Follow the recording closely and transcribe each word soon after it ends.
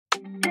Hello,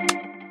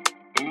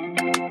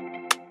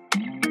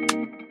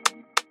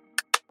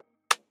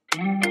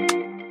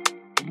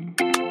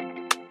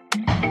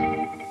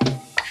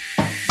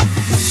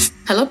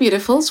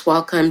 beautifuls.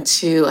 Welcome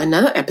to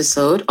another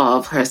episode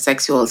of Her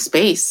Sexual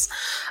Space,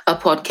 a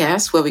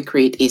podcast where we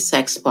create a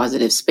sex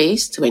positive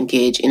space to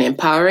engage in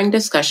empowering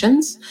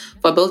discussions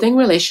for building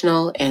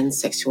relational and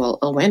sexual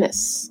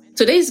awareness.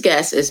 Today's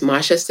guest is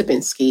Marsha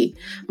Stebinski.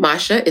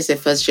 Marsha is a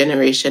first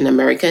generation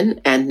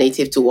American and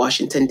native to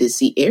Washington,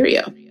 D.C.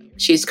 area.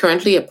 She's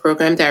currently a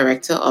program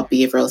director of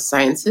behavioral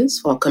sciences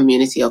for a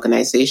community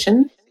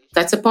organization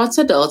that supports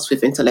adults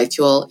with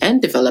intellectual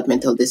and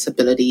developmental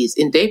disabilities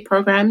in day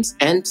programs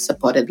and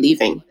supported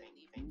living.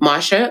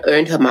 Marsha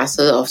earned her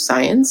Master of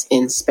Science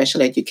in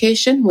Special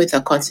Education with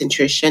a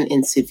concentration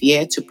in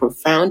severe to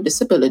profound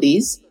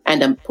disabilities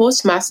and a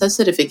postmaster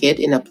certificate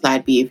in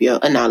Applied Behavior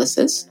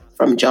Analysis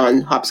from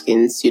Johns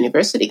Hopkins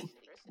University.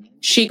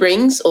 She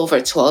brings over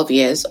 12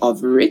 years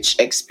of rich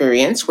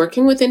experience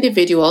working with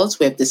individuals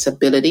with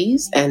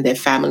disabilities and their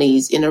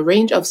families in a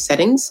range of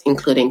settings,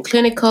 including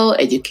clinical,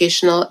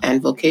 educational,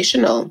 and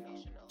vocational.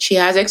 She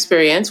has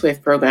experience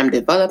with program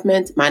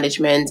development,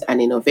 management,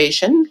 and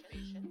innovation,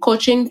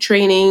 coaching,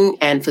 training,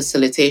 and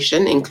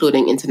facilitation,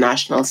 including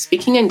international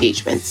speaking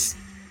engagements.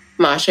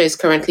 Marsha is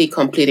currently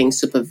completing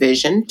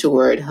supervision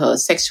toward her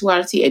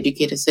Sexuality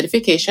Educator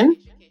certification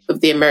with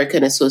the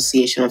American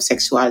Association of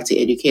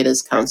Sexuality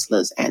Educators,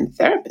 Counselors, and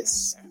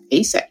Therapists,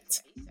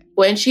 ASECT.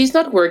 When she's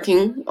not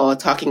working or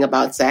talking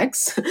about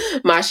sex,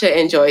 Marsha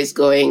enjoys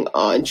going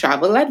on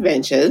travel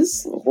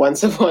adventures,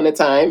 once upon a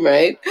time,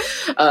 right?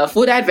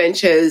 Food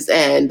adventures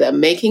and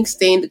making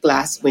stained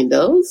glass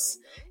windows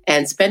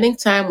and spending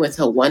time with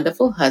her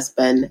wonderful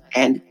husband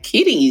and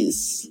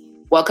kitties.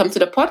 Welcome to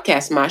the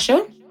podcast,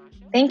 Marsha.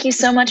 Thank you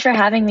so much for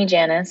having me,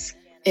 Janice.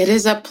 It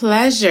is a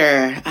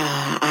pleasure.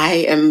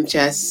 I am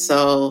just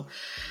so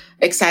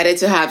excited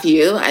to have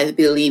you. I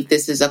believe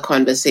this is a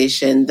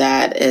conversation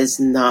that is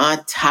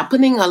not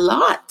happening a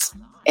lot.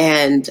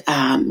 And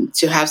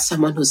to have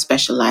someone who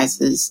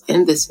specializes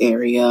in this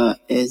area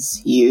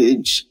is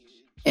huge.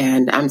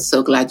 And I'm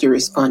so glad you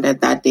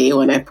responded that day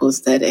when I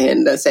posted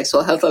in the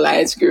Sexual Health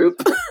Alliance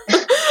group.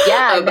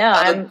 Yeah,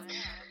 no,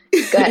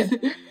 go ahead.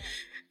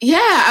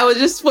 Yeah, I was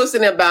just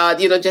posting about,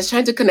 just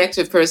trying to connect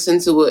with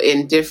persons who were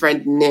in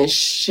different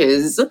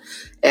niches.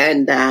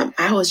 And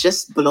I was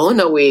just blown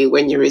away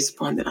when you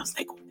responded. I was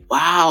like,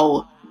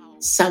 wow,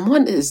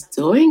 someone is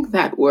doing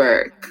that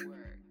work.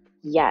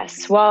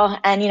 Yes. Well,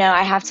 and,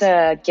 I have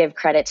to give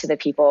credit to the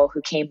people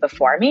who came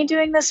before me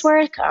doing this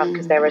work,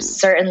 because there was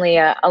certainly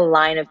a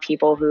line of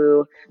people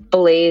who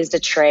blazed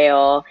a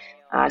trail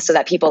so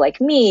that people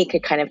like me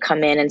could kind of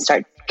come in and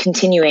start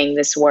continuing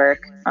this work.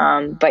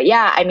 But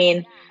yeah,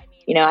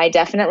 I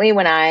definitely,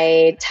 when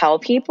I tell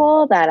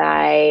people that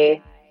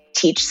I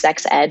teach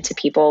sex ed to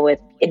people with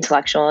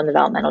intellectual and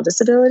developmental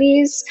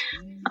disabilities,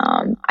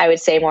 I would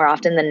say more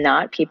often than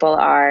not, people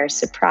are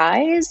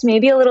surprised,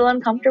 maybe a little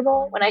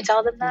uncomfortable when I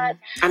tell them that.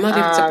 I'm not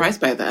even surprised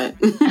by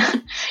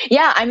that.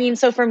 Yeah,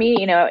 so for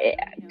me,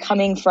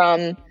 coming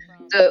from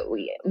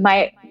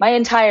my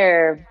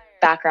entire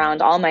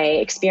background, all my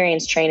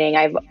experience training,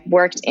 I've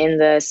worked in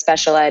the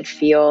special ed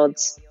field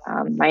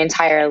my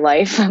entire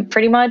life,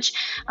 pretty much.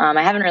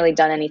 I haven't really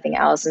done anything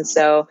else. And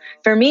so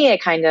for me,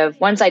 it kind of,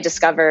 once I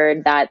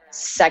discovered that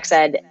sex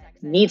ed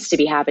needs to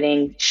be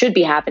happening, should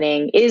be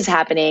happening, is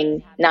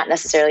happening, not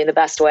necessarily the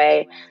best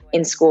way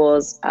in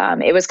schools,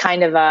 it was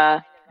kind of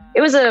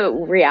it was a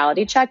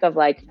reality check of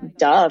like,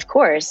 duh, of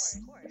course,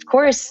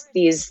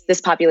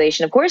 this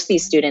population, of course,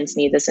 these students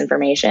need this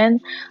information.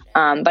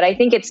 But I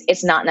think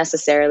it's not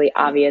necessarily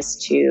obvious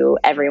to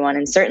everyone.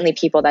 And certainly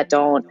people that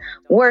don't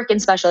work in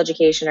special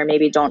education or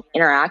maybe don't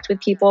interact with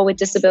people with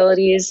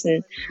disabilities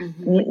and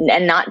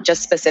not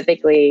just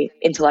specifically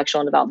intellectual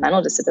and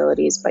developmental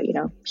disabilities, but,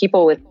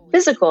 people with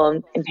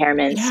physical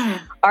impairments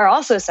are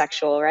also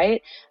sexual,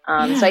 right?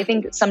 So I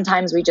think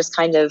sometimes we just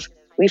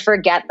we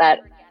forget that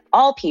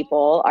all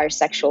people are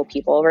sexual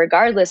people,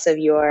 regardless of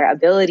your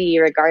ability,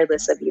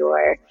 regardless of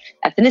your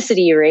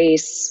ethnicity,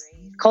 race,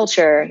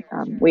 culture.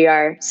 We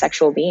are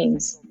sexual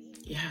beings.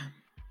 Yeah.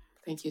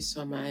 Thank you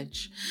so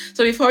much.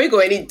 So before we go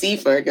any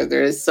deeper, because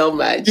there is so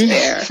much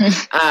there,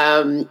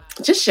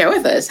 just share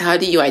with us, how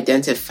do you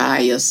identify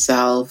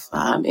yourself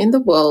in the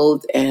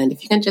world? And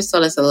if you can just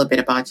tell us a little bit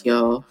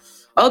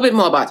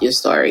more about your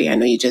story. I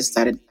know you just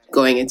started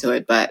going into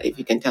it, but if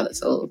you can tell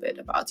us a little bit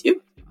about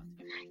you.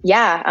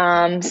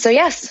 Yeah. So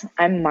yes,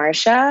 I'm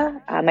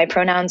Marsha. My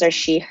pronouns are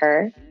she,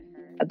 her.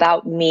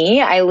 About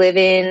me, I live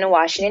in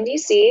Washington,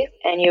 D.C.,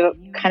 and you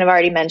kind of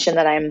already mentioned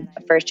that I'm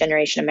a first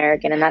generation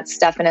American, and that's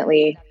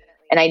definitely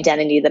an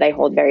identity that I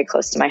hold very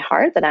close to my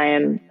heart, that I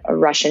am a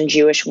Russian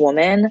Jewish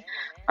woman.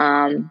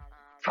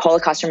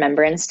 Holocaust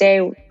Remembrance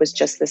Day was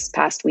just this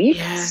past week.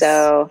 Yes.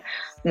 So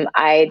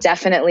I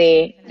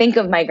definitely think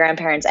of my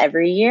grandparents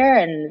every year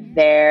and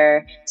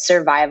their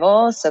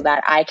survival so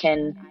that I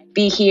can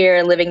be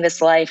here living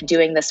this life,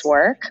 doing this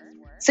work.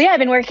 So yeah, I've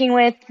been working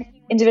with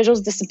individuals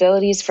with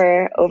disabilities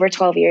for over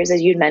 12 years,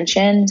 as you'd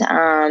mentioned.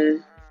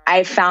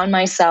 I found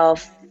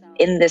myself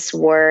in this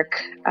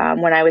work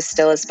when I was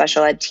still a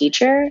special ed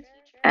teacher.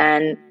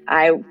 And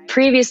I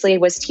previously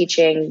was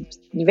teaching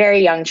very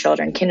young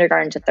children,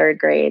 kindergarten to third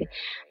grade.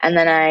 And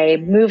then I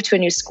moved to a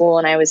new school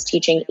and I was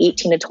teaching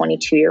 18 to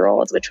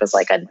 22-year-olds, which was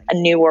like a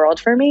new world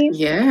for me.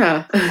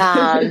 Yeah.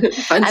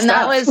 And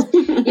that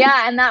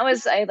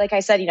was, like I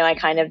said,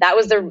 that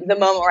was the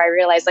moment where I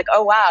realized like,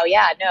 oh, wow,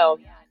 yeah, no,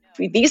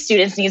 these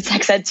students need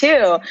sex ed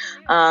too.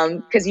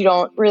 Because you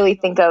don't really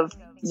think of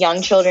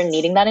young children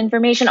needing that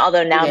information.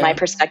 Although now my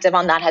perspective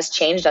on that has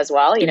changed as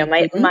well.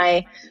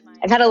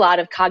 I've had a lot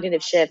of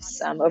cognitive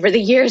shifts over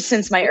the years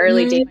since my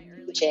early days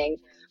of teaching.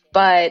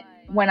 But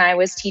when I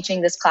was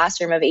teaching this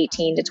classroom of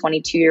 18 to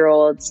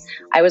 22-year-olds,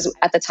 I was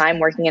at the time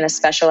working in a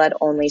special ed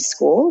only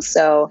school.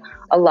 So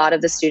a lot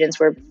of the students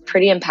were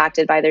pretty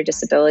impacted by their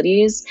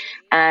disabilities.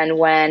 And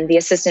when the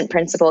assistant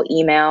principal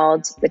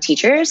emailed the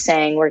teachers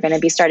saying, we're going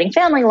to be starting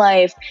Family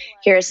Life,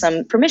 here are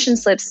some permission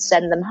slips to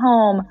send them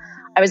home,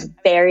 I was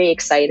very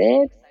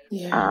excited.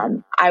 Yeah.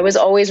 I was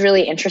always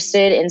really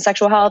interested in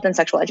sexual health and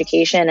sexual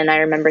education. And I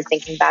remember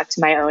thinking back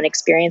to my own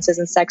experiences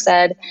in sex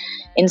ed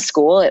in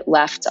school. It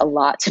left a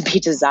lot to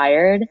be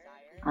desired.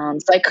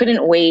 So I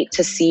couldn't wait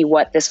to see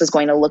what this was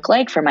going to look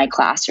like for my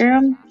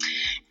classroom.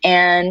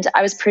 And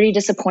I was pretty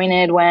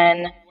disappointed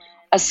when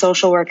a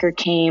social worker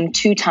came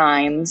 2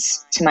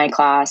 times to my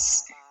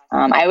class.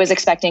 I was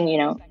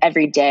expecting,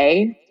 every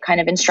day kind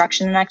of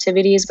instruction and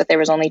activities, but there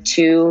was only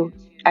 2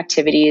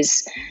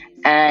 activities.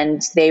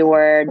 And they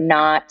were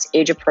not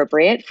age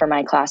appropriate for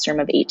my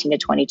classroom of 18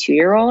 to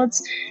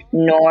 22-year-olds,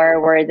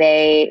 nor were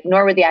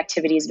the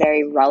activities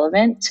very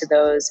relevant to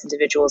those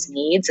individuals'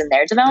 needs and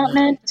their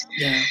development.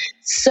 Yeah.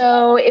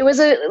 So it was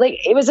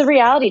a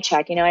reality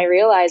check. I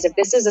realized if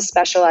this is a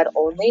special ed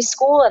only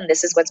school and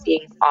this is what's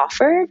being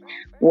offered,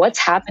 what's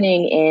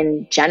happening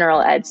in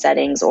general ed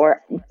settings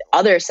or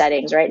other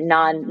settings, right?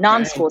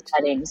 Non-school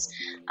settings.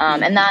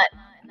 And that,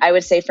 I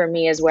would say, for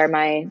me is where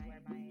my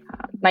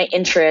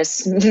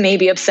interest,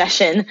 maybe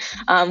obsession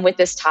with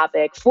this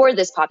topic for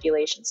this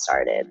population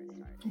started.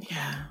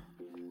 Yeah,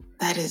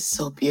 that is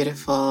so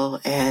beautiful.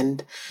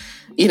 And,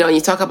 when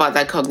you talk about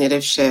that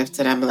cognitive shift,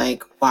 and I'm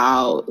like,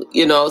 wow,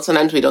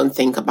 sometimes we don't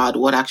think about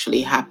what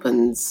actually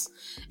happens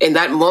in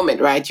that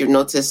moment, right? You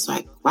notice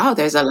like, wow,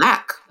 there's a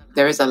lack.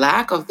 There is a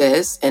lack of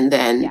this. And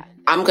then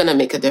I'm going to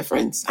make a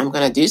difference. I'm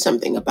going to do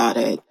something about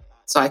it.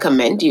 So I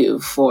commend you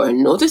for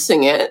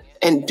noticing it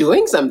and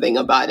doing something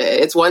about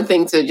it. It's one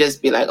thing to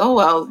just be like, oh,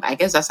 well, I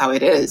guess that's how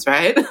it is,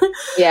 right?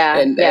 Yeah.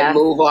 and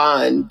move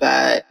on.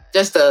 But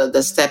just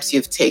the steps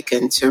you've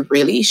taken to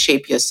really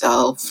shape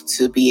yourself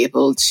to be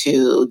able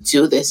to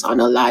do this on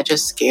a larger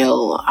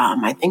scale,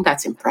 I think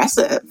that's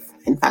impressive.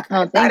 In fact,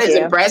 that is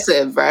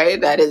impressive,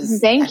 right?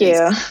 Thank you.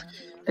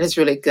 That is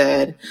really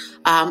good.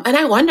 And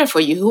I wonder for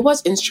you, who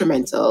was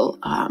instrumental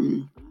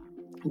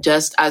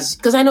just as,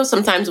 because I know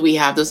sometimes we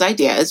have those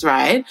ideas,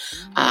 right?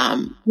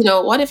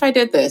 What if I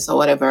did this or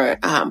whatever?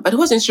 But it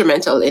was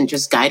instrumental in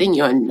just guiding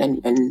you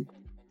and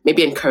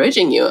maybe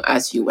encouraging you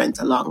as you went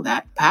along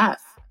that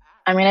path.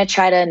 I'm going to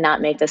try to not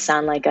make this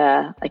sound like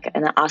an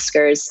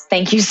Oscars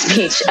thank you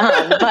speech.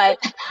 But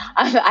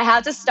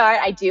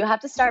I do have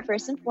to start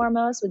first and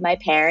foremost with my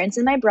parents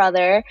and my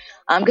brother.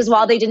 Because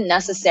while they didn't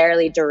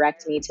necessarily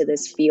direct me to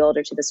this field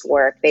or to this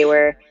work,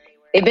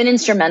 they've been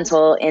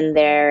instrumental in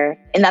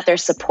that their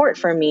support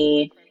for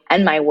me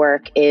and my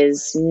work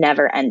is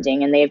never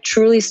ending. And they have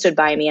truly stood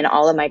by me in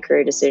all of my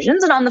career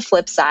decisions. And on the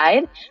flip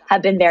side,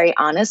 have been very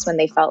honest when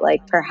they felt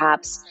like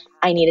perhaps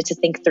I needed to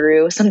think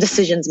through some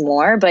decisions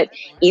more. But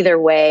either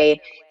way,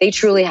 they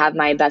truly have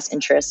my best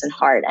interests in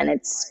heart. And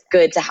it's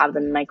good to have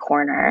them in my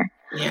corner.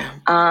 Yeah.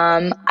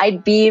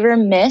 I'd be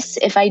remiss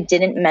if I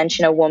didn't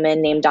mention a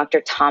woman named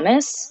Dr.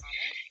 Thomas.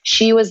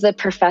 She was the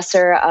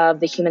professor of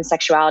the human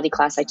sexuality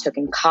class I took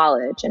in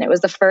college. And it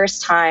was the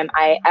first time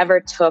I ever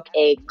took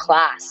a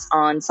class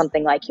on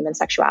something like human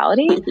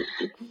sexuality.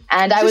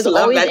 And I was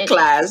love that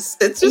class.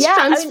 It's just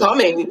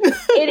transforming.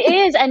 It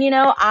is. And,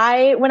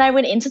 when I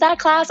went into that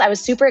class, I was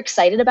super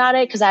excited about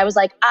it because I was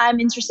like, I'm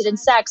interested in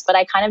sex, but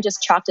I kind of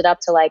just chalked it up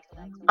to like,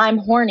 I'm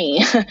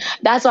horny.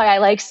 That's why I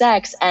like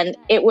sex. And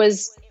it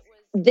was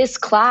this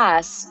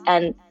class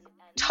and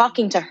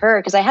talking to her,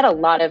 because I had a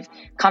lot of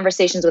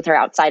conversations with her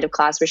outside of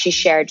class where she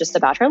shared just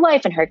about her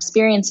life and her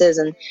experiences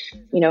and,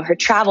 her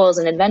travels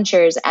and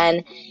adventures.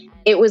 And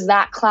it was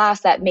that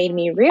class that made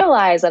me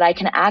realize that I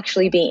can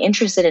actually be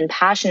interested and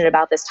passionate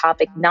about this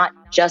topic, not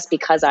just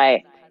because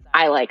I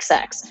like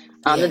sex.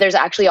 That there's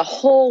actually a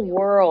whole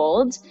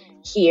world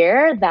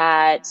here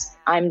that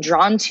I'm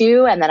drawn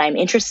to and that I'm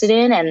interested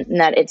in,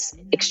 and that it's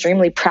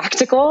extremely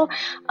practical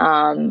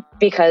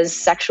because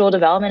sexual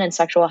development and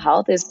sexual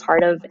health is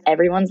part of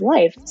everyone's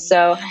life.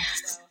 So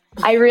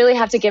I really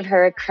have to give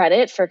her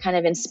credit for kind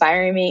of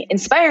inspiring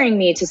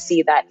me to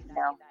see that,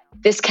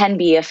 this can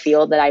be a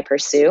field that I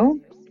pursue.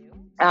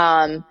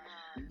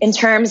 In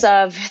terms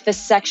of the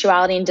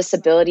sexuality and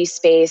disability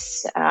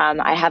space,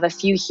 I have a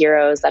few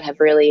heroes that have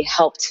really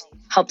helped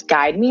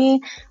guide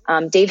me.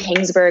 Dave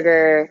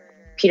Hingsberger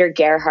Peter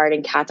Gerhardt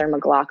and Catherine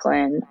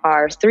McLaughlin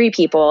are three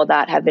people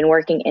that have been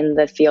working in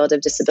the field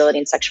of disability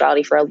and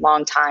sexuality for a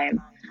long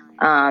time.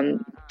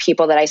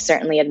 People that I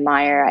certainly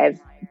admire. I've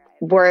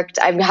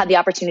had the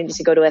opportunity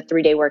to go to a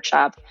 3-day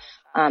workshop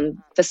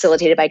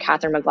facilitated by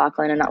Catherine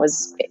McLaughlin, and that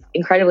was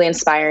incredibly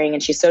inspiring.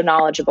 And she's so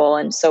knowledgeable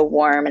and so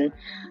warm.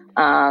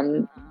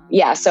 And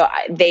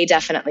they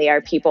definitely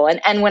are people.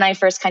 And when I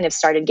first kind of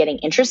started getting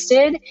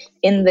interested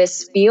in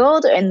this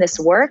field, in this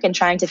work, and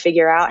trying to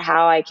figure out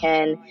how I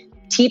can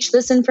teach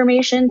this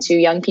information to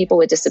young people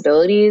with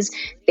disabilities,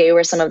 they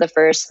were some of the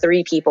first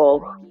 3 people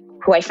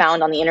who I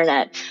found on the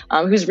internet,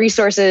 whose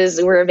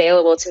resources were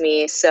available to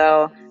me.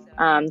 So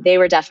they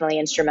were definitely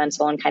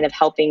instrumental in kind of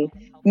helping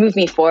move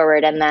me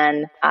forward. And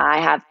then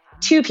I have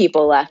 2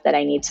 people left that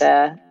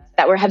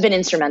have been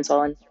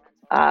instrumental. And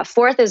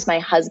 4th is my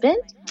husband.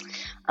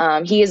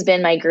 He has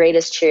been my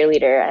greatest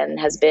cheerleader and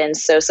has been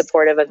so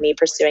supportive of me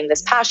pursuing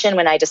this passion.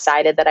 When I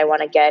decided that I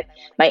want to get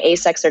my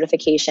AASECT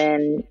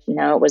certification,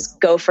 it was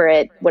go for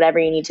it. Whatever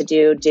you need to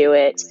do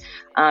it.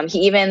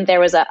 There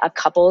was a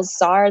couples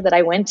SAR that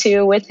I went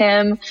to with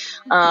him.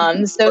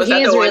 So was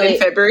that the one in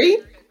February?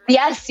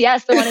 Yes,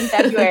 the one in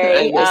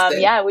February.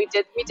 We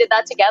did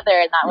that together,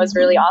 and that was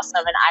really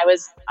awesome. And I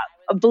was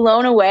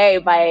blown away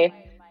by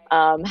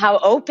how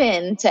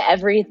open to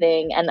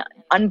everything and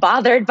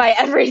unbothered by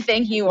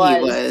everything he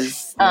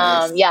was.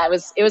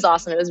 It was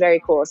awesome. It was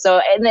very cool. So,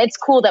 and it's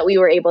cool that we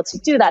were able to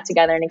do that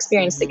together and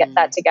experience to get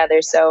that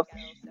together. So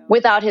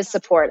without his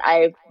support,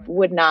 I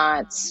would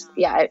not,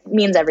 it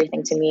means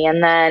everything to me.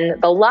 And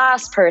then the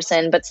last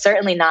person, but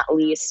certainly not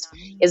least,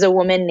 is a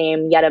woman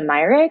named Yetta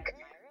Myrick.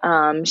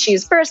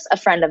 She's first a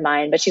friend of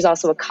mine, but she's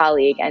also a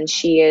colleague, and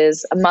she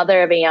is a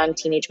mother of a young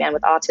teenage man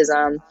with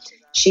autism.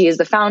 She is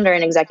the founder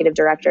and executive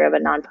director of a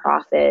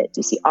nonprofit,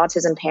 DC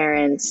Autism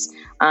Parents,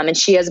 and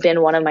she has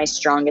been one of my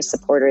strongest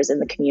supporters in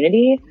the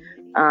community.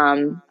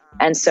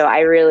 And so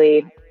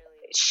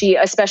she,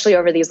 especially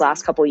over these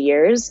last couple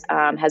years,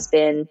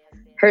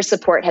 her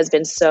support has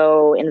been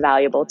so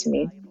invaluable to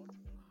me.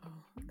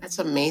 That's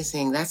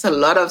amazing. That's a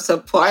lot of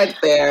support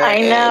there.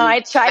 I know. I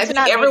think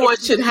everyone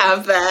should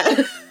have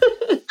that.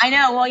 I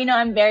know. Well,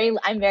 I'm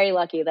very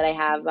lucky that I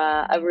have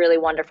a really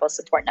wonderful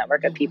support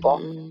network of people.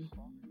 Mm-hmm.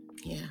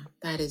 Yeah,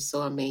 that is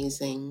so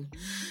amazing.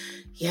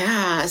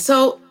 Yeah.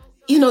 So,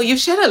 you've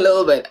shared a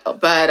little bit,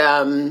 but,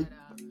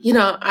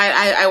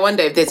 I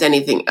wonder if there's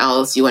anything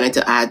else you wanted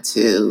to add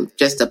to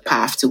just the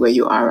path to where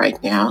you are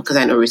right now. Because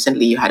I know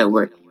recently you had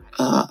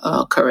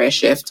a career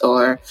shift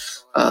or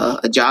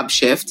a job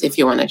shift. If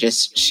you want to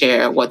just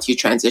share what you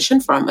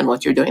transitioned from and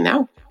what you're doing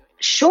now.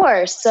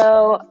 Sure.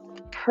 So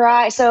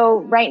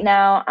right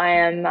now I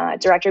am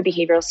Director of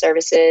Behavioral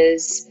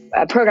Services,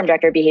 Program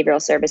Director of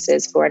Behavioral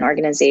Services for an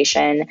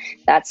organization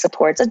that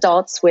supports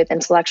adults with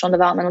intellectual and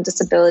developmental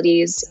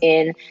disabilities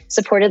in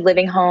supported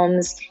living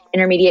homes,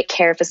 intermediate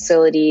care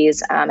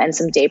facilities, and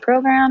some day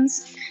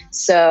programs.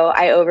 So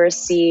I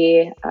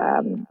oversee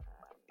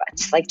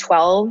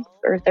 12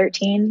 or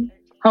 13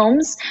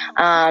 homes.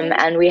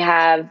 And we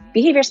have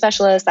behavior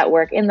specialists that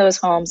work in those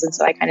homes. And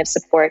so I kind of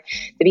support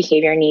the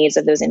behavior needs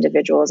of those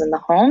individuals in the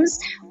homes.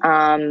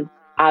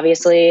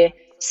 Obviously,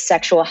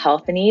 sexual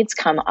health needs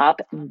come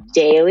up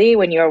daily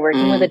when you're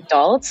working with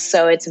adults.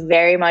 So it's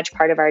very much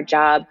part of our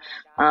job,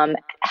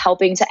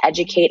 helping to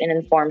educate and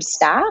inform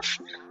staff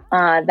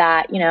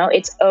that,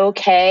 it's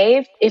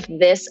okay if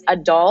this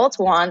adult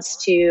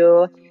wants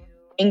to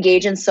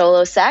engage in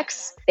solo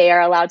sex. They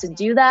are allowed to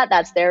do that.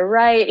 That's their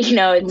right.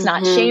 It's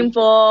not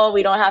shameful.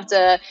 We don't have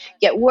to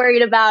get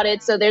worried about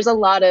it. So there's a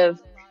lot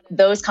of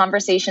those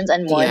conversations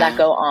and more that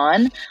go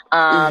on.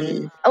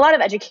 A lot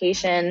of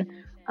education,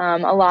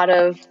 a lot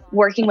of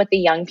working with the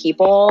young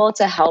people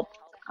to help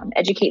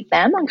educate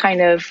them on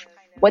kind of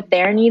what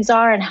their needs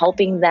are and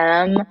helping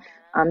them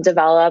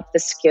develop the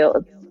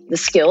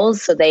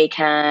skills so they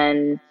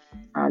can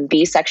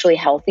be sexually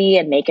healthy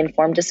and make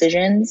informed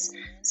decisions.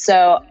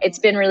 So it's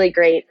been really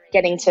great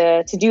getting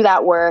to do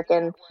that work.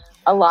 And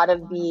a lot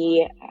of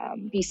the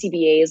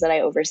BCBAs that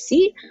I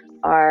oversee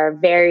are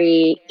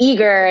very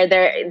eager.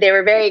 They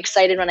were very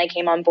excited when I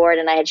came on board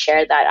and I had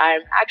shared that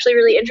I'm actually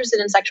really interested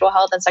in sexual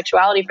health and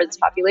sexuality for this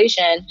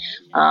population.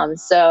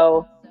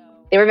 So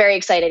they were very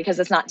excited because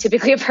it's not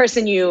typically a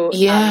person you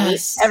meet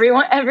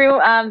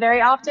everyone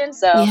very often.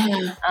 So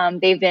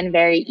they've been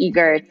very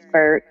eager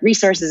for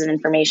resources and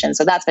information.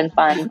 So that's been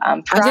fun.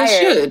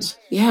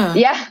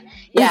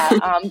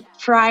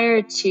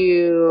 Prior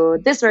to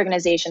this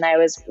organization, I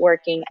was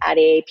working at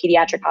a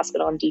pediatric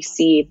hospital in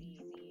DC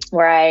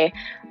where I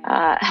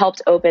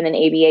helped open an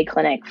ABA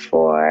clinic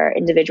for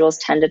individuals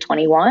 10 to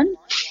 21.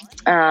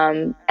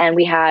 And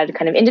we had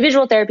kind of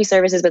individual therapy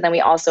services, but then we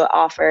also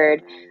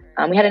offered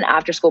we had an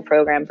after-school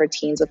program for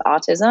teens with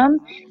autism,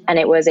 and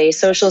it was a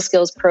social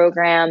skills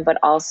program, but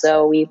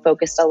also we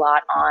focused a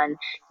lot on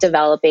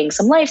developing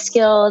some life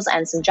skills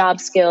and some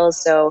job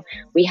skills. So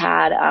we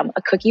had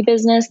a cookie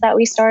business that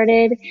we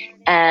started,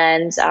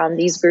 and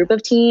these group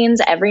of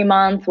teens every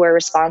month were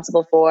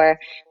responsible for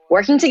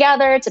working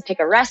together to pick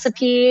a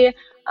recipe,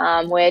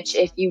 which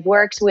if you've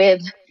worked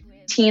with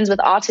teens with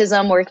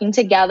autism working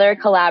together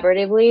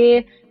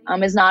collaboratively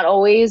is not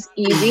always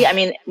easy. I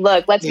mean,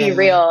 look, let's be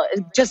real.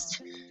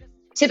 Just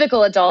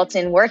typical adults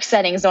in work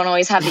settings don't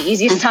always have the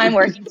easiest time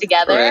working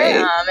together.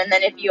 Right. And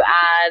then if you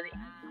add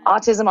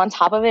autism on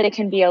top of it, it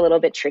can be a little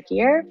bit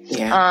trickier.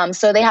 Yeah.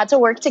 So they had to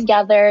work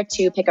together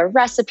to pick a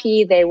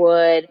recipe. They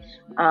would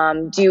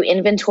do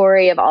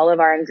inventory of all of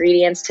our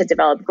ingredients to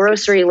develop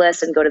grocery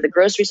lists and go to the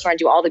grocery store and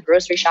do all the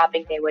grocery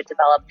shopping. They would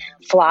develop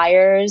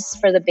flyers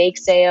for the bake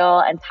sale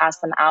and pass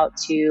them out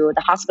to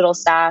the hospital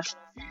staff.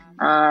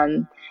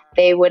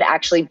 They would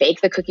actually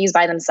bake the cookies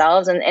by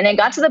themselves. And it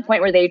got to the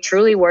point where they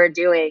truly were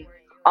doing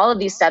all of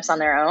these steps on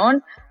their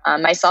own.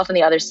 Myself and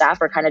the other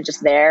staff were kind of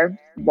just there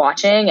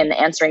watching and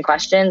answering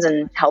questions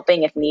and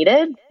helping if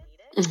needed.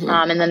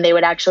 And then they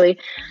would actually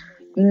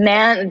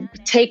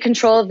take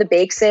control of the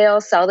bake sale,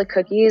 sell the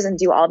cookies, and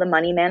do all the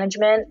money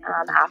management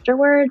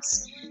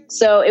afterwards.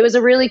 So it was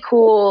a really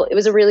cool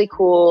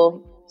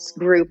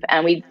group.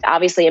 And we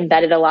obviously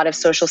embedded a lot of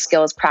social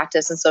skills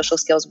practice and social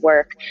skills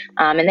work.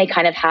 And they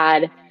kind of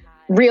had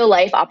real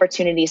life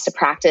opportunities to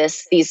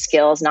practice these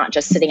skills, not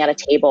just sitting at a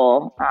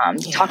table,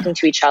 talking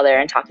to each other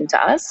and talking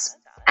to us.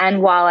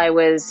 And while I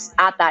was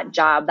at that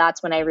job,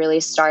 that's when I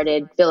really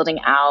started building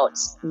out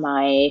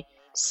my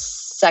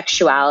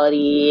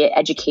sexuality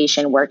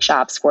education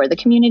workshops for the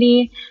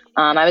community.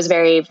 I was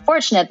very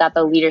fortunate that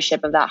the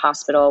leadership of that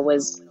hospital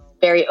was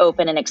very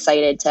open and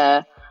excited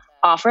to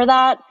offer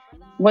that.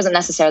 It wasn't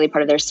necessarily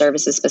part of their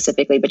services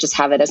specifically, but just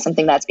have it as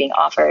something that's being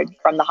offered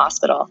from the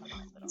hospital.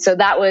 So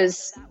that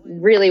was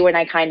really when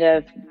I kind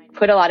of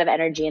put a lot of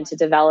energy into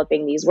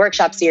developing these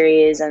workshop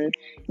series and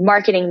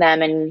marketing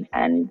them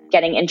and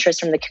getting interest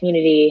from the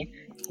community.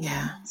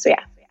 Yeah. So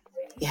yeah.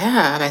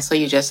 Yeah. And I saw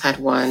you just had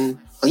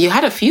one. Well, you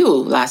had a few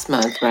last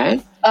month,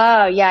 right?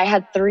 Oh, yeah. I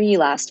had 3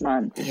 last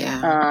month.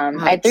 Yeah.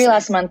 I had 3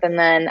 last month, and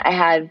then I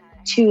had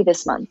 2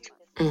 this month.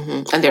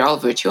 And they're all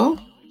virtual?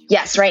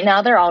 Yes. Right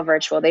now they're all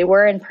virtual. They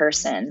were in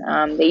person.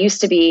 They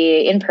used to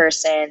be in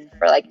person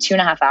for like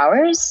 2.5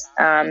 hours.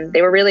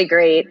 They were really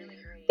great.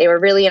 They were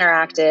really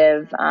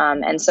interactive.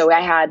 And so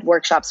I had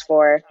workshops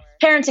for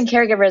parents and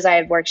caregivers. I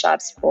had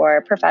workshops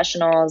for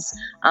professionals.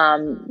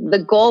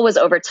 The goal was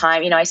over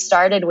time. I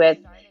started with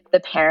the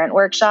parent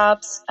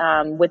workshops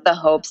with the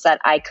hopes that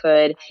I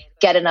could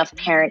get enough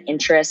parent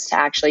interest to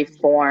actually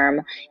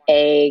form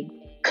a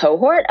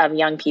cohort of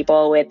young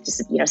people with,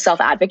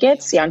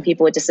 self-advocates, young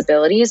people with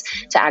disabilities,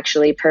 to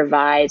actually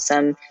provide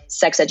some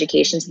sex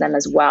education to them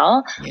as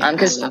well.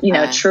 Because,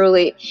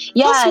 truly,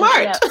 so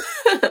smart.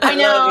 I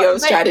love your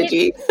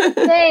strategy.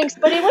 Thanks.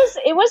 But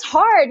it was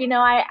hard.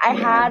 I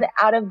had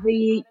out of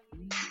the,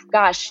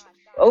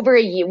 over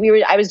a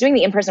year, I was doing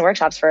the in-person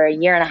workshops for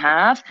 1.5 years.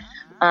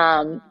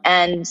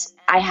 And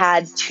I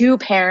had 2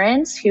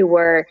 parents who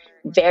were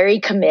very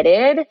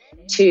committed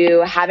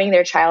to having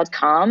their child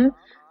come.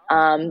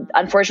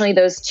 Unfortunately,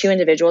 those 2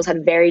 individuals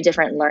had very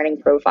different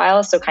learning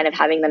profiles, so kind of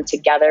having them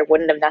together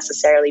wouldn't have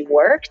necessarily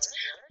worked.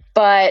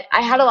 But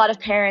I had a lot of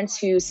parents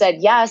who said,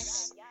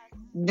 yes,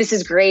 this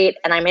is great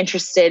and I'm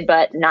interested,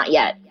 but not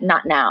yet,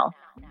 not now.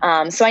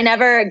 So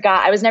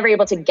I was never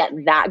able to get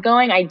that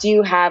going. I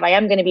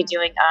am going to be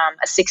doing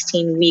a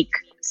 16-week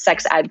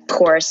sex ed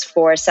course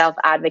for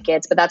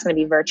self-advocates, but that's going to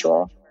be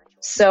virtual.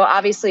 So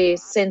obviously,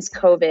 since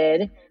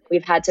COVID,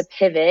 we've had to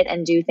pivot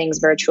and do things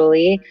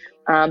virtually.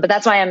 But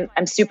that's why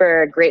I'm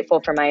super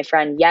grateful for my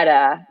friend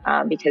Yetta,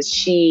 because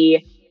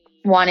she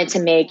wanted to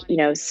make,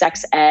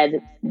 sex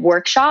ed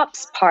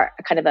workshops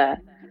kind of a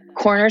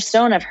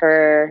cornerstone of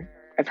her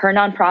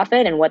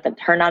nonprofit and what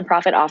her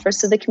nonprofit offers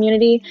to the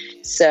community.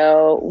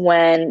 So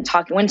when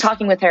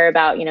talking with her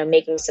about,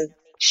 making some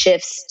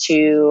shifts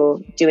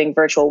to doing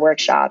virtual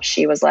workshops,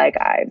 she was like,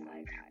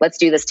 let's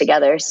do this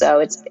together. So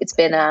it's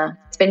been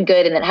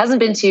good. And it hasn't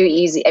been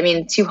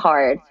too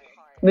hard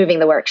moving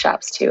the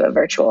workshops to a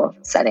virtual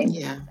setting.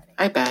 Yeah,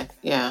 I bet.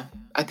 Yeah.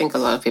 I think a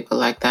lot of people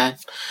like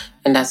that.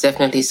 And that's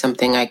definitely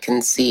something I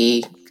can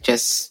see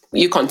just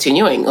you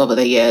continuing over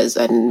the years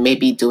and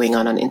maybe doing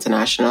on an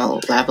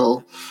international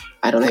level.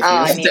 I don't know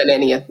if you've done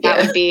any of that. That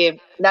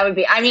would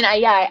be, I've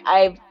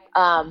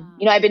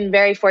been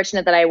very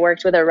fortunate that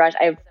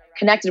I've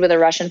connected with a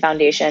Russian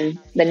foundation,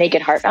 the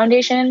Naked Heart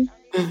Foundation.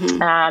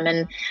 Mm-hmm.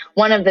 And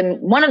one of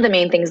the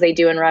main things they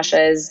do in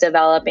Russia is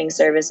developing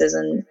services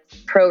and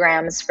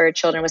programs for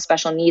children with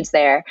special needs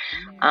there.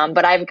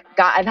 But I've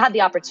had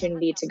the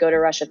opportunity to go to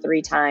Russia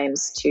 3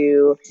 times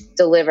to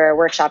deliver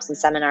workshops and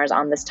seminars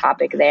on this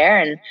topic there.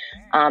 And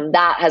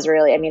that has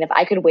really, if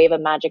I could wave a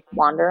magic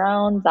wand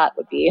around, that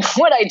would be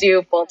what I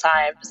do full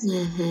time.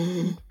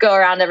 Mm-hmm. Go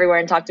around everywhere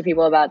and talk to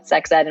people about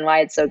sex ed and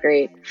why it's so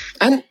great.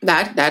 And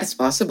that is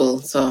possible.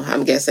 So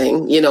I'm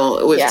guessing,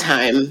 with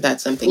time,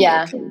 that's something.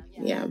 Yeah.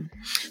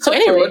 So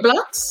any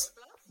roadblocks?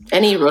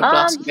 Any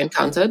roadblocks you've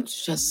encountered?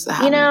 Just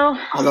I'm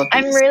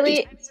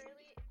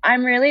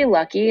really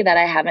lucky that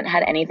I haven't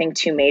had anything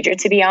too major,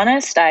 to be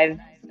honest. I've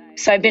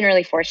been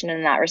really fortunate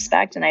in that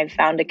respect, and I've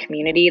found a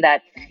community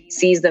that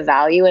sees the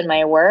value in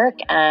my work,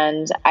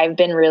 and I've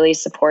been really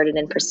supported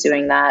in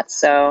pursuing that.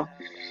 So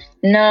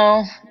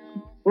no,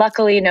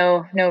 luckily,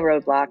 no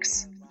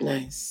roadblocks.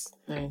 Nice.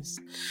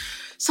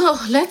 So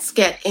let's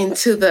get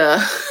into the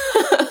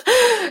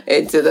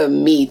into the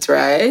meat,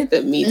 right?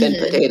 The meat and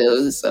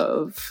potatoes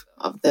of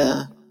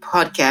the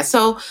podcast.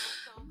 So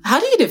how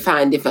do you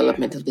define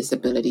developmental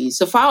disabilities?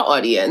 So for our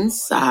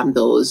audience,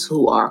 those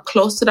who are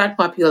close to that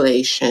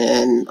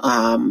population,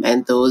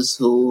 and those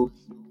who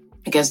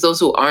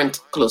aren't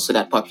close to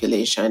that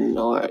population,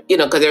 or,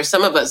 because there's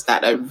some of us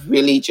that are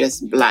really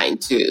just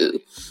blind to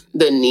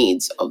the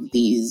needs of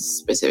these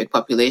specific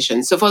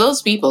populations. So for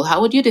those people,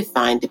 how would you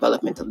define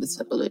developmental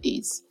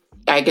disabilities?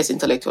 I guess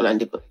intellectual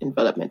and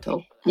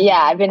developmental. Yeah,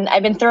 I've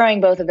been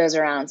throwing both of those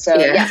around. So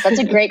yes, that's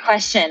a great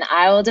question.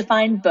 I will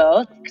define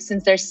both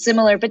since they're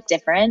similar but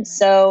different.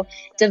 So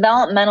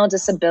developmental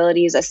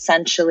disabilities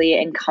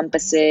essentially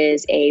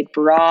encompasses a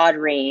broad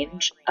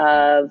range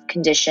of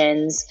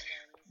conditions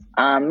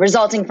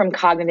resulting from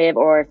cognitive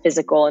or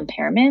physical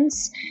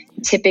impairments.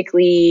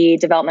 Typically,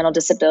 developmental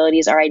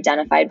disabilities are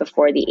identified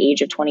before the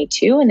age of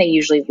 22, and they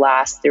usually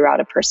last throughout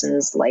a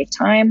person's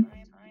lifetime.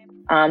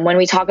 When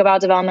we talk about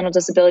developmental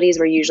disabilities,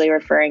 we're usually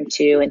referring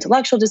to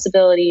intellectual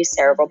disabilities,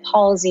 cerebral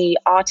palsy,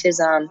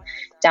 autism,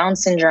 Down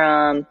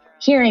syndrome,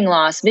 hearing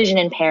loss, vision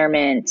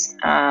impairment,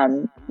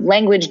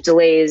 language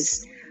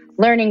delays,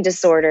 learning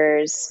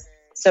disorders.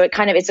 So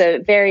it's a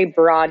very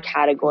broad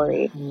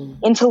category.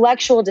 Mm-hmm.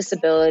 Intellectual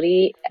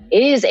disability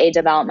is a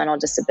developmental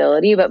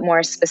disability, but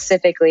more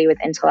specifically with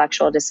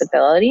intellectual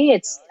disability,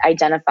 it's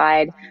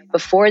identified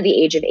before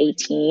the age of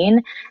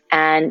 18,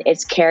 and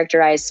it's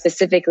characterized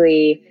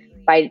specifically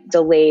by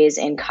delays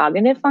in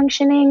cognitive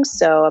functioning.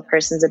 So a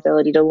person's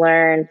ability to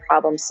learn,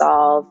 problem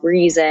solve,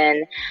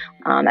 reason,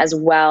 as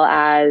well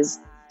as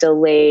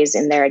delays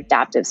in their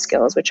adaptive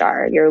skills, which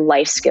are your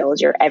life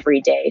skills, your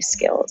everyday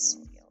skills.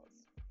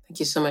 Thank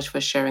you so much for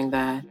sharing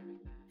that.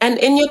 And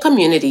in your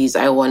communities,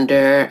 I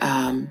wonder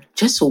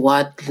just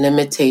what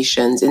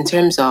limitations in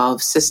terms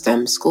of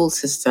systems, school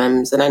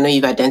systems, and I know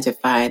you've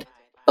identified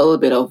a little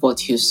bit of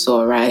what you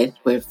saw, right,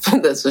 with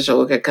the social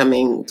worker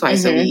coming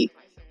twice a week.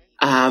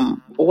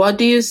 What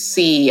do you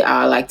see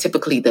are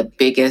typically the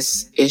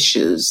biggest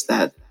issues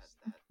that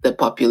the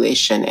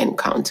population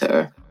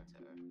encounter?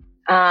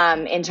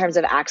 In terms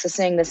of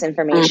accessing this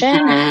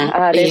information,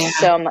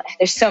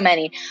 there's so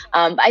many.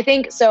 I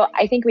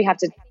think we have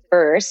to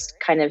first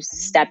kind of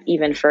step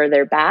even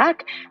further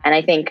back. And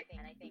I think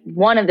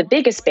one of the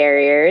biggest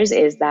barriers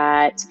is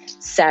that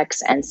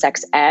sex and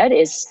sex ed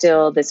is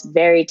still this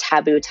very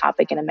taboo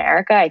topic in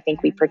America. I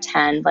think we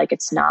pretend like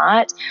it's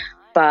not,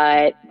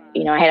 but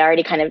I had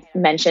already kind of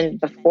mentioned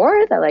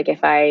before that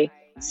if I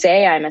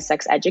say I'm a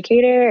sex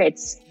educator,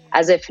 it's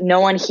as if no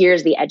one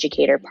hears the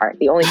educator part.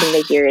 The only thing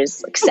they hear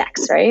is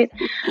sex, right?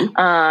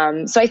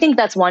 So I think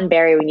that's one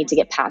barrier we need to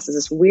get past, is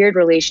this weird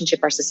relationship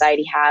our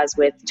society has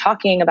with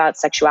talking about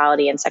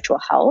sexuality and sexual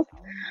health.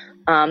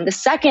 The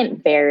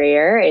second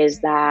barrier is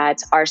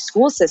that our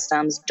school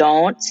systems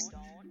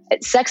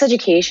sex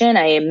education,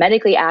 a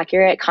medically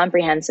accurate,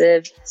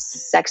 comprehensive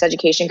sex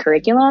education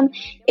curriculum,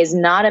 is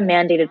not a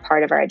mandated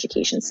part of our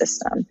education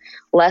system.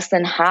 Less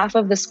than half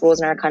of the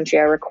schools in our country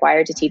are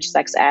required to teach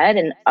sex ed,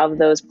 and of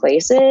those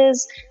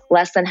places,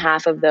 less than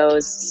half of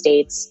those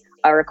states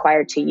are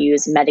required to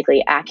use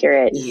medically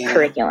accurate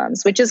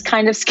curriculums, which is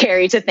kind of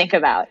scary to think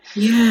about.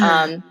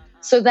 Yeah.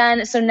 So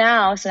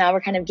now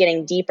we're kind of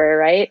getting deeper,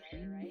 right?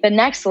 The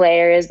next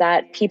layer is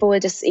that people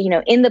would just,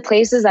 in the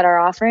places that are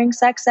offering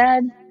sex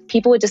ed,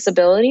 people with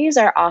disabilities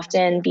are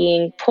often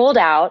being pulled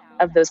out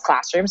of those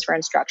classrooms for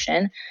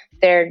instruction.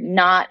 They're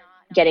not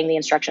getting the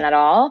instruction at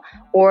all,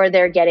 or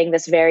they're getting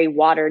this very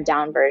watered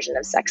down version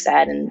of sex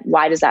ed. And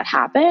why does that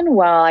happen?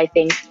 Well, I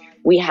think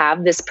we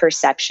have this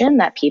perception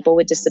that people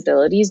with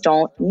disabilities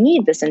don't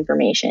need this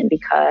information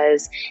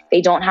because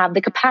they don't have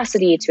the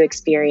capacity to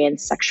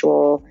experience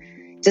sexual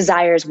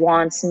desires,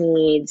 wants,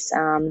 needs.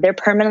 They're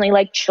permanently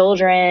like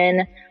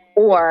children,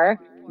 or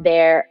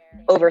they're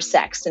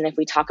oversexed. And if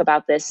we talk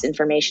about this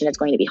information, it's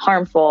going to be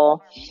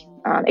harmful,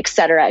 et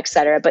cetera, et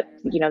cetera. But,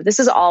 this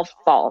is all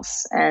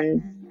false.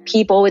 And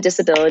people with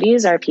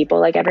disabilities are people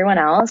like everyone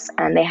else,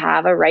 and they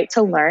have a right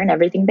to learn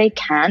everything they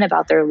can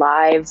about their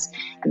lives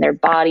and their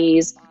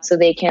bodies so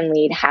they can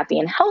lead happy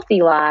and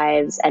healthy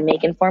lives and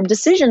make informed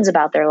decisions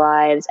about their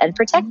lives and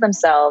protect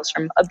themselves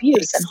from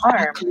abuse and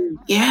harm.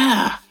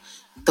 Yeah.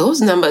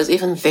 Those numbers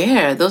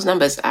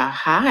are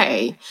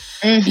high,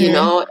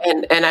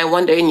 and I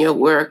wonder, in your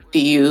work, do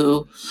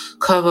you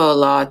cover a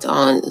lot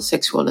on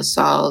sexual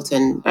assault?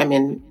 And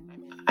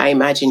I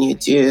imagine you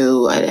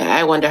do.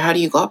 I wonder, how do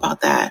you go about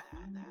that?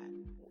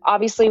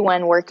 Obviously,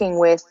 when working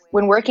with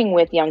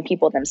young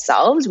people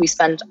themselves, we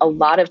spend a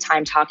lot of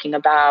time talking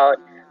about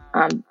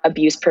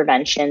abuse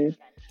prevention.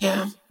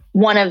 Yeah.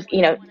 One of,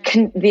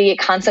 the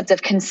concept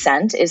of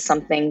consent is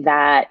something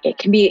that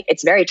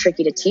it's very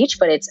tricky to teach,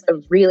 but it's a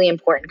really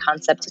important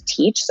concept to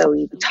teach. So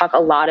we talk a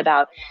lot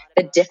about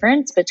the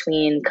difference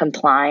between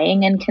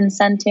complying and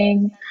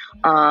consenting,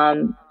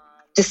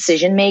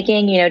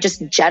 decision-making,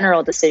 just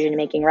general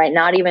decision-making, right?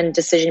 Not even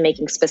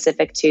decision-making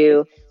specific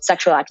to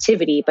sexual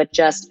activity, but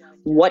just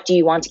what do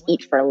you want to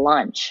eat for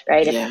lunch,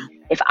 right? Yeah.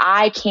 if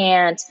I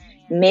can't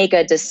make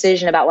a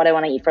decision about what I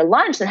want to eat for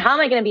lunch, then how am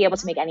I going to be able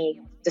to make any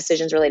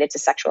decisions related to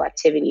sexual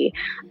activity?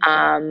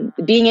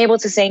 Being able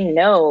to say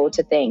no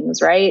to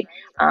things, right?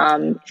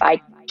 If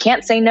I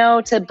can't say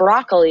no to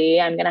broccoli,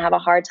 I'm going to have a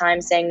hard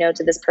time saying no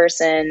to this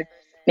person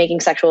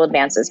making sexual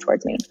advances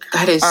towards me.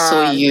 That is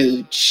so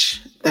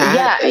huge.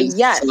 That is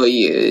so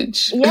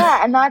huge.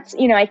 Yeah. And that's,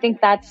 I think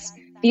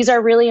these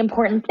are really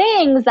important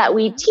things that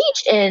we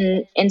teach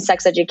in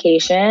sex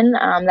education.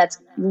 That's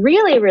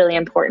really, really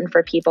important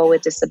for people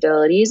with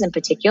disabilities in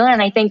particular.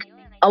 And I think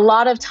a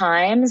lot of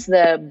times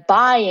the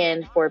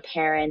buy-in for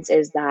parents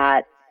is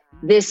that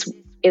this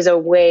is a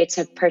way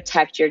to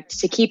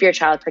keep your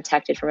child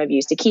protected from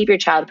abuse, to keep your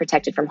child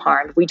protected from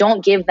harm. If we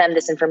don't give them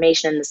this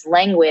information and this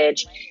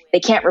language, they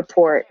can't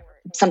report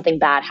something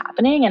bad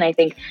happening. And I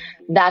think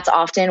that's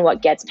often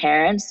what gets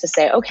parents to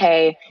say,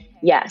 okay,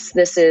 yes,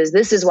 this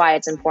is why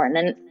it's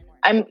important.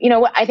 And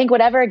I think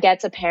whatever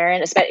gets a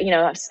parent, especially,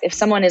 if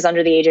someone is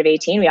under the age of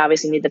 18, we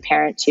obviously need the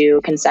parent to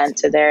consent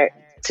to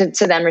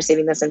them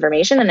receiving this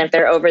information. And if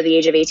they're over the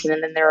age of 18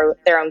 and then they're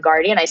their own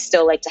guardian, I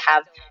still like to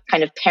have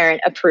kind of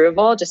parent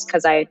approval, just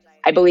because I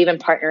believe in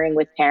partnering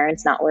with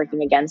parents, not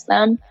working against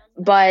them.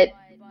 But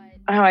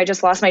I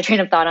just lost my train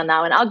of thought on that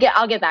one.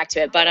 I'll get back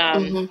to it. But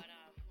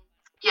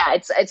yeah,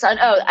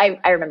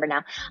 I remember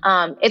now.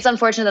 It's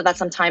unfortunate that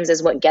sometimes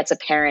is what gets a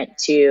parent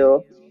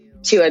to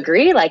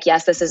agree. Like,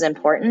 yes, this is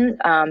important.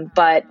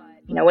 But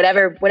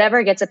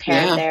whatever gets a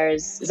parent there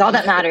is all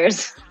that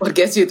matters. What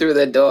gets you through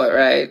the door,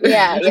 right?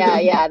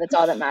 Yeah. That's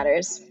all that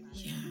matters.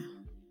 Yeah.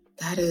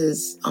 That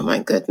is, oh my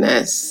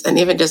goodness. And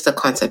even just the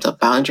concept of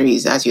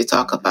boundaries, as you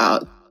talk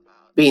about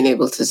being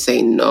able to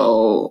say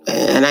no.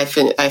 And I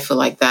feel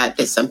like that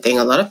is something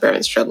a lot of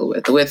parents struggle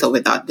with or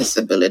without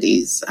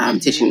disabilities,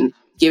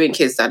 giving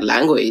kids that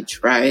language,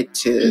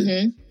 right?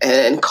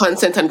 And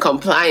consent and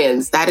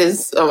compliance. That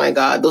is, oh my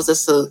God, those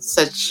are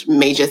such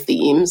major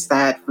themes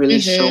that really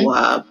show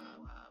up.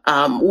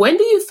 When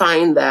do you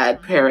find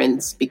that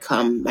parents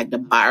become like the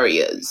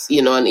barriers,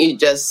 and you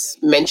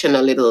just mentioned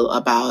a little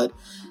about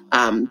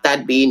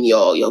that being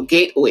your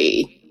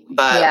gateway,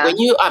 but when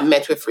you are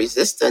met with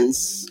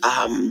resistance,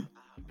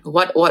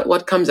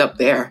 what comes up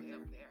there?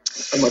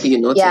 And what do you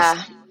notice?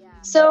 Yeah.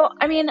 So,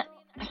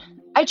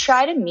 I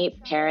try to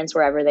meet parents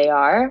wherever they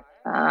are.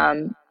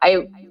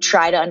 I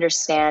try to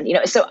understand,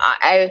 so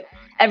I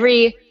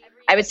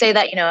would say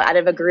that, out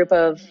of a group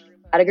of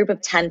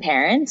 10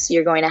 parents,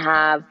 you're going to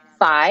have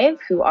 5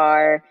 who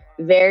are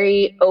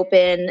very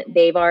open.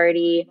 They've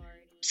already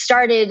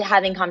started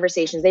having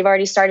conversations. They've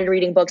already started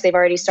reading books. They've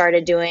already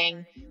started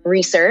doing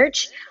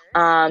research.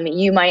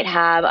 You might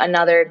have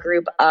another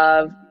group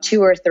of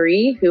 2 or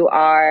 3 who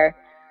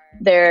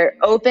they're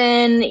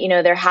open,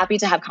 they're happy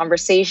to have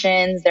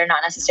conversations. They're not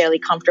necessarily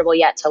comfortable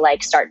yet to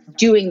start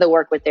doing the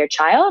work with their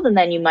child. And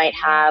then you might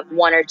have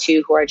 1 or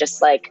 2 who are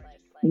just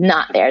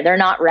not there. They're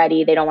not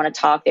ready. They don't want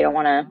to talk. They don't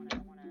want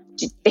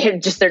to,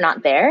 they're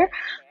not there.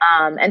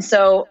 And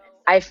so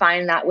I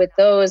find that with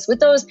those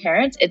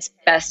parents, it's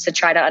best to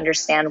try to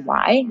understand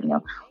why,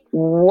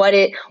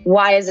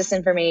 why is this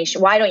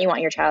information? Why don't you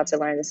want your child to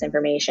learn this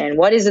information?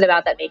 What is it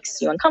about that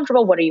makes you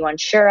uncomfortable? What are you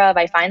unsure of?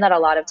 I find that a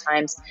lot of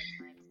times,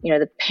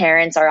 the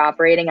parents are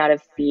operating out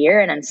of fear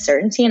and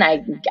uncertainty. And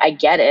I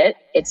get it.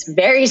 It's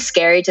very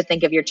scary to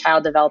think of your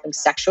child developing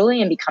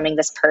sexually and becoming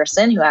this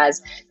person who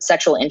has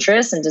sexual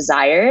interests and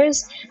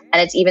desires.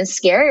 And it's even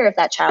scarier if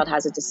that child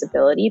has a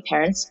disability.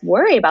 Parents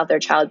worry about their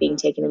child being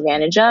taken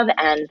advantage of.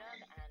 And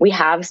we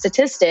have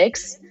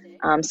statistics.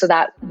 So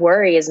that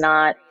worry is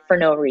not for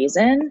no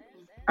reason.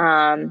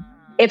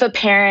 If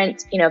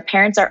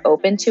parents are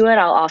open to it,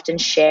 I'll often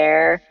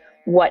share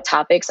what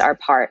topics are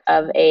part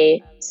of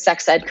a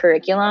sex ed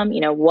curriculum.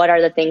 What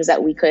are the things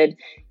that we could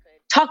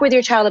talk with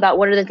your child about?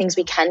 What are the things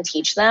we can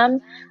teach them?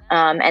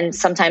 And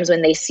sometimes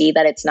when they see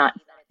that it's not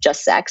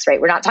just sex,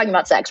 right? We're not talking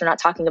about sex. We're not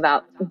talking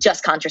about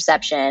just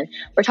contraception.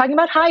 We're talking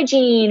about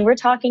hygiene. We're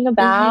talking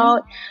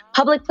about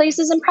public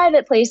places and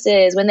private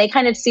places. When they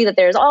kind of see that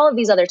there's all of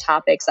these other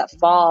topics that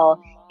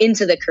fall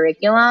into the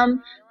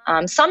curriculum,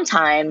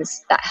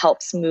 sometimes that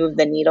helps move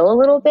the needle a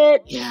little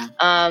bit. Yeah.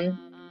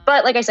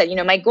 But like I said,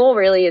 my goal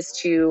really is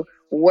to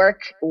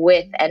work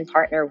with and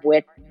partner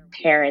with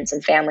parents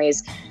and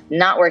families,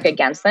 not work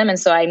against them. And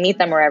so I meet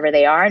them wherever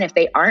they are. And if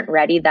they aren't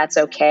ready, that's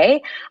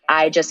okay.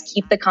 I just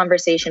keep the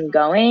conversation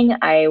going.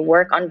 I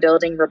work on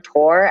building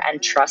rapport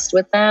and trust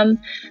with them.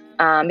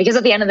 Because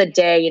at the end of the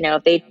day,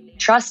 if they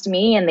trust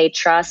me and they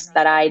trust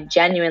that I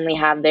genuinely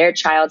have their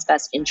child's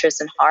best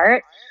interest in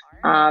heart,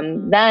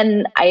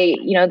 then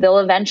they'll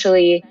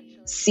eventually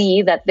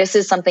see that this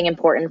is something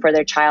important for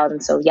their child.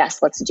 And so,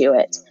 yes, let's do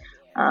it.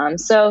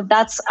 So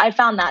I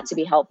found that to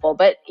be helpful,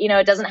 but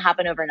it doesn't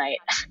happen overnight.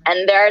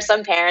 And there are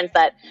some parents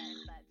that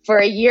for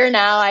a year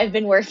now, I've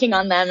been working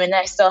on them and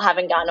I still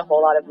haven't gotten a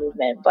whole lot of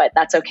movement, but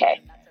that's okay.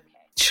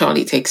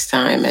 Surely takes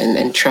time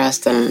and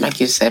trust. And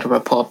like you said,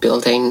 rapport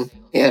building,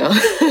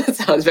 it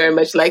sounds very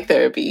much like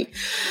therapy.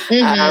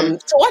 So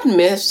what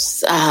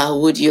myths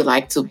would you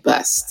like to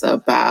bust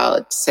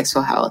about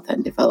sexual health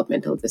and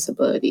developmental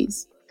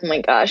disabilities? Oh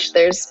my gosh,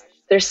 there's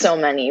so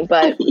many,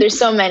 but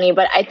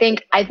I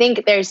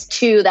think there's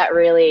two that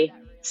really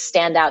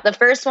stand out. The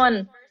first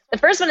one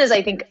is,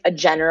 I think, a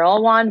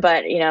general one,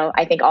 but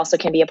I think also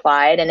can be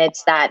applied, and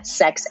it's that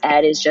sex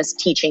ed is just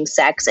teaching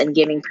sex and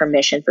giving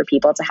permission for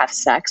people to have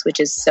sex, which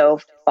is so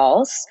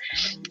false.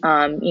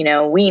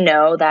 We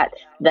know that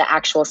the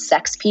actual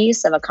sex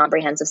piece of a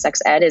comprehensive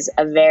sex ed is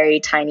a very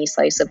tiny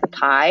slice of the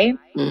pie.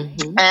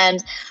 Mm-hmm.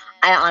 And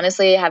I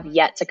honestly have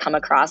yet to come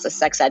across a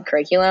sex ed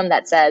curriculum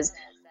that says,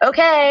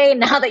 okay,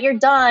 now that you're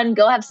done,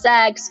 go have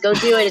sex, go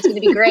do it. It's going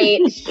to be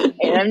great.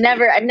 And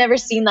I've never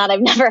seen that.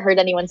 I've never heard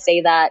anyone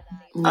say that.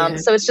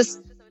 So it's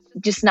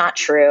just not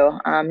true.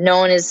 No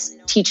one is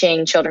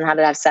teaching children how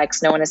to have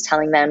sex. No one is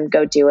telling them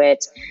go do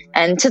it.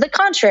 And to the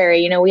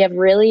contrary, we have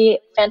really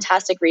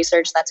fantastic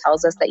research that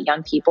tells us that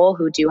young people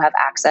who do have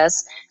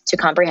access to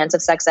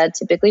comprehensive sex ed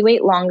typically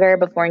wait longer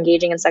before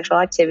engaging in sexual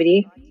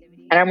activity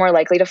and are more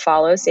likely to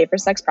follow safer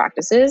sex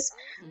practices.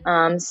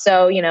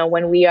 So,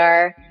 when we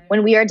are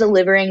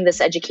delivering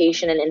this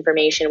education and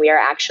information, we are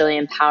actually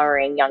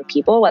empowering young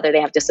people, whether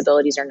they have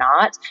disabilities or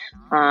not,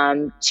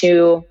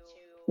 to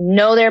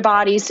know their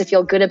bodies, to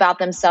feel good about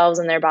themselves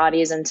and their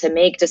bodies, and to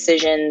make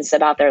decisions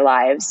about their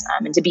lives,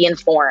 and to be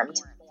informed.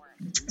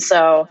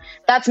 So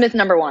that's myth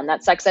number one,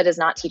 that sex ed is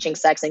not teaching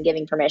sex and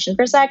giving permission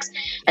for sex.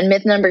 And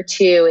myth number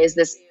two is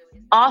this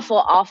awful,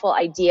 awful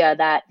idea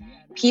that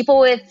people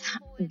with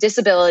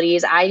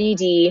disabilities,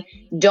 IDD,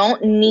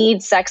 don't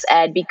need sex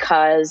ed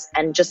because,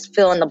 and just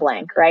fill in the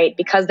blank, right?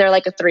 Because they're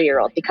like a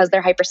 3-year-old, because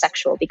they're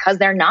hypersexual, because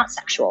they're not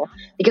sexual,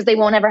 because they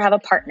won't ever have a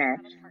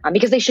partner,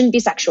 because they shouldn't be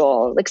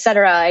sexual, et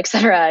cetera, et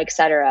cetera, et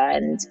cetera.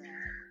 And,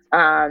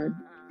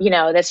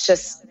 that's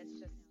just,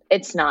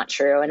 it's not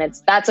true. And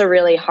that's a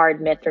really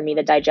hard myth for me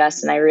to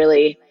digest. And I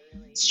really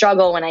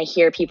struggle when I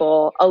hear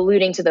people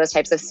alluding to those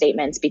types of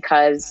statements,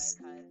 because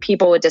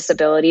people with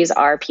disabilities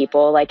are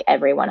people like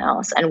everyone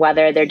else. And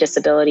whether their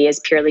disability is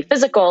purely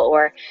physical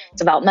or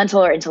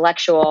developmental or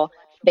intellectual,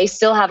 they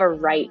still have a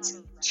right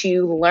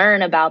to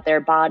learn about their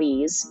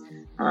bodies.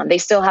 They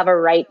still have a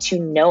right to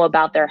know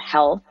about their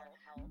health.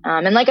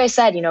 And like I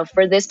said,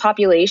 for this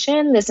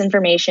population, this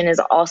information is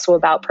also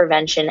about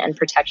prevention and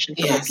protection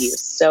from abuse.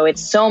 So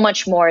it's so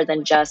much more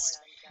than just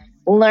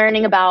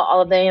learning about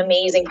all of the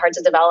amazing parts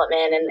of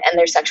development and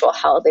their sexual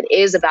health. It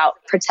is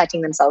about protecting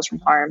themselves from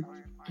harm.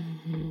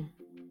 Mm-hmm.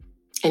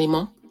 Any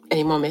more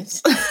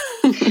myths?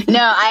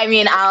 No, I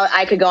mean,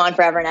 I could go on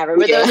forever and ever,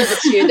 but those are the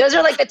two. Those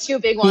are like the two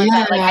big ones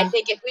that, like, I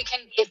think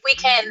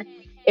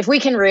if we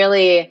can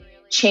really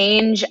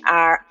change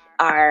our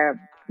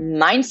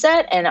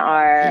mindset and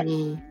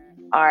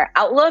our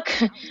outlook,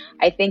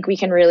 I think we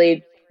can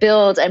really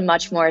build a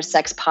much more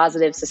sex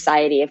positive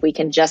society if we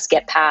can just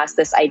get past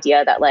this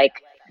idea that, like,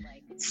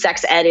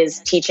 sex ed is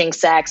teaching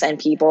sex and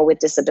people with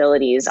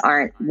disabilities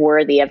aren't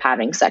worthy of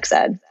having sex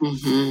ed.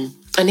 Mm-hmm.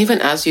 And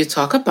even as you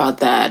talk about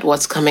that,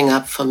 what's coming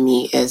up for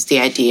me is the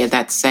idea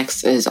that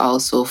sex is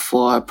also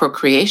for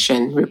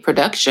procreation,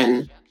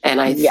 reproduction. And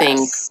I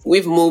think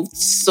we've moved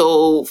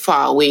so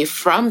far away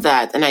from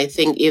that. And I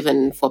think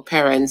even for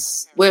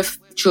parents with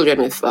children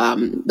with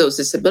those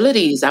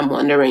disabilities, I'm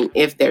wondering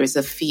if there is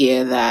a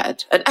fear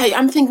that,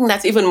 I'm thinking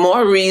that's even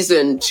more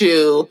reason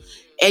to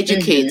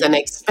educate and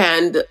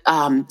expand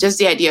just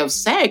the idea of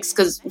sex,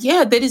 because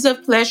they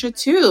deserve pleasure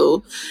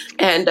too.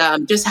 And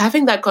just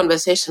having that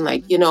conversation,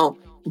 like,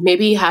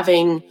 maybe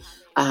having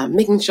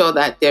making sure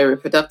that they're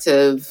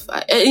reproductive,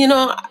 and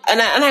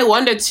I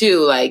wonder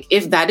too, like,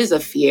 if that is a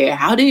fear,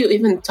 how do you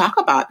even talk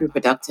about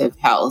reproductive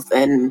health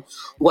and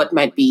what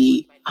might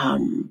be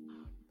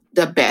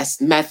the best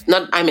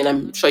method?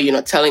 I'm sure you're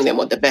not telling them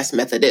what the best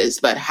method is,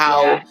 but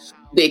how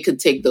they could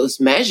take those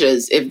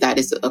measures if that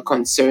is a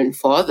concern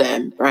for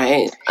them,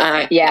 right?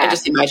 I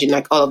just imagine,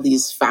 like, all of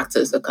these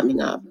factors are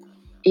coming up.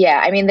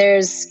 Yeah, I mean, it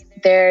is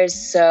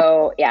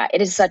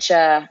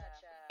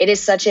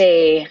such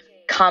a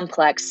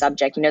complex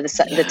subject.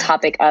 The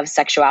topic of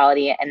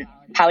sexuality and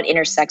how it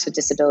intersects with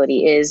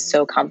disability is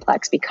so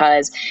complex,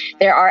 because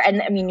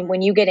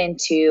when you get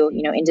into,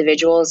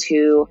 individuals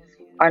who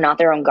are not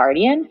their own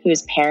guardian,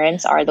 whose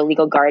parents are the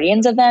legal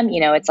guardians of them,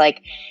 it's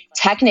like,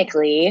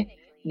 technically,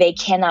 they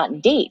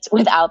cannot date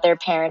without their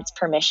parents'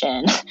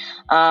 permission.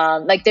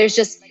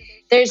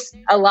 There's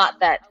a lot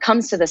that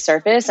comes to the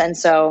surface. And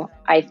so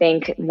I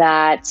think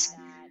that,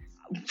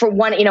 for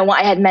one, what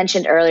I had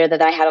mentioned earlier,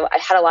 that I had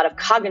a lot of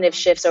cognitive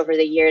shifts over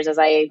the years as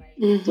I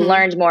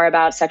learned more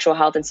about sexual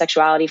health and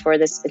sexuality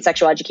and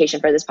sexual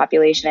education for this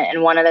population.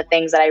 And one of the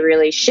things that I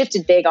really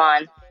shifted big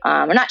on,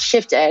 or not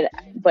shifted,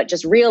 but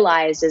just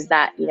realized, is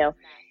that,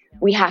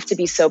 we have to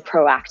be so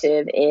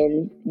proactive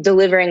in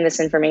delivering this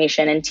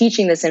information and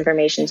teaching this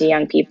information to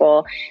young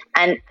people.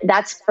 And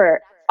that's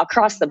for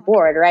across the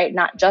board, right?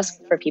 Not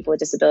just for people with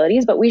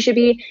disabilities, but we should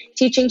be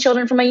teaching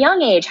children from a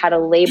young age how to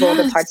label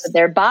the parts of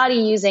their body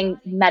using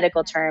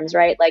medical terms,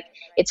 right? Like,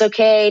 it's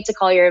okay to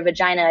call your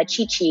vagina a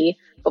chi-chi,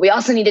 but we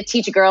also need to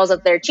teach girls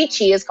that their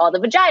chi-chi is called a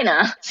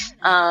vagina.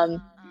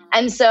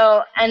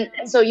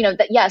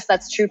 that, yes,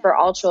 that's true for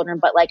all children,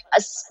 but like,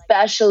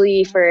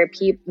 especially for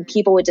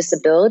people with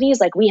disabilities,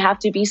 like we have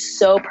to be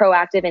so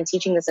proactive in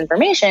teaching this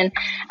information.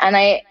 And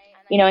I,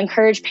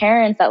 encourage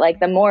parents that like,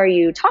 the more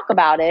you talk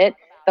about it,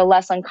 the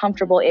less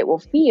uncomfortable it will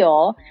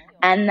feel.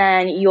 And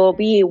then you'll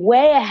be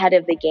way ahead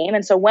of the game.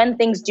 And so when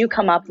things do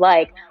come up,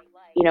 like,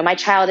 my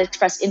child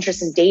expressed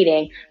interest in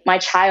dating, my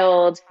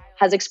child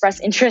has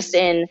expressed interest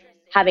in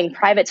having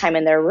private time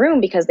in their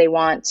room because they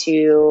want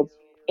to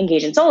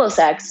engage in solo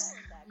sex,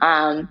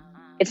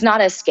 it's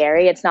not as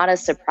scary, it's not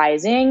as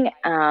surprising,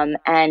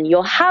 and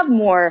you'll have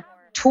more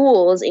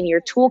tools in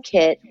your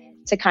toolkit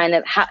to kind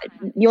of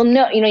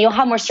you'll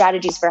have more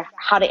strategies for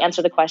how to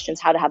answer the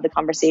questions, how to have the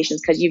conversations,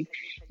 because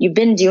you've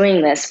been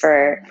doing this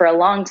for a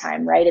long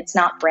time, right? It's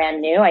not brand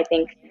new. I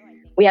think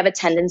we have a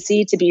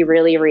tendency to be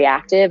really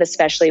reactive,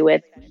 especially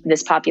with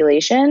this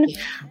population,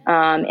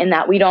 in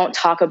that we don't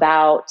talk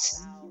about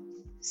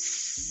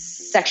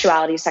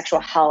sexuality, sexual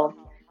health,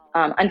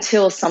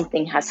 until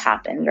something has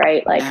happened,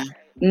 right? Like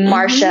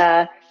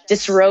Marsha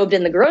disrobed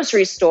in the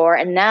grocery store,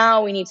 and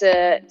now we need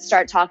to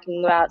start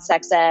talking about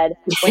sex ed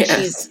when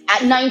she's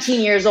at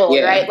 19 years old,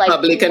 right? Like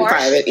public and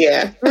private,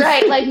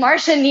 right. Like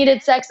Marsha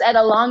needed sex ed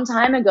a long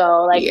time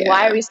ago. Like,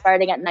 why are we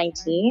starting at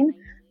 19?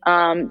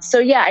 So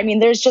yeah, I mean,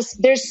 there's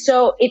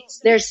so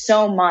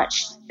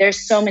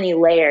many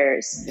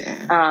layers,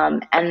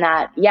 and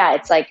that,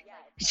 it's like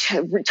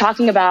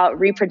talking about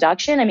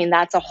reproduction. I mean,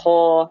 that is a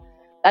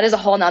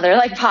whole nother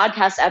like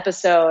podcast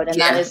episode. And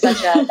that is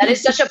such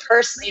a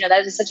personal,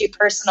 that is such a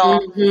personal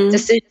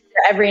decision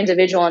for every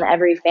individual and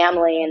every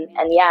family. And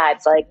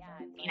it's like,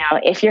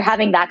 if you're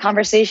having that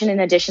conversation in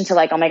addition to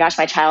like, oh my gosh,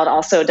 my child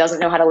also doesn't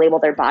know how to label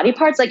their body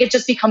parts, like it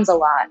just becomes a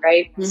lot,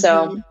 right?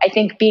 So I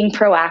think being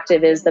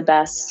proactive is the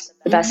best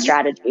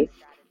strategy.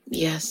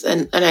 Yes.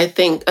 And I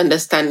think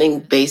understanding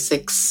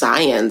basic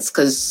science,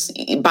 because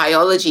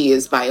biology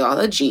is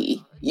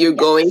biology. You're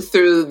going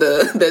through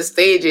the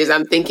stages.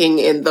 I'm thinking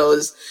in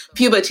those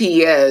puberty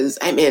years,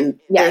 I mean,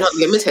 they're not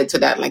limited to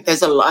that. Like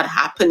there's a lot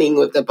happening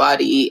with the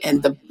body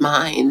and the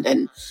mind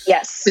and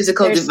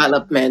physical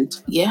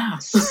development. Yeah.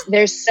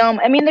 There's so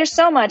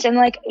much. And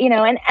like,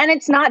 and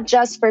it's not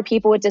just for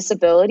people with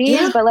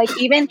disabilities, but like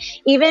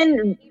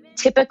even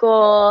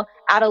typical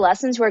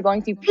adolescents who are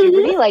going through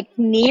puberty, like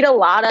need a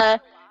lot of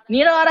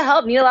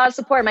help, need a lot of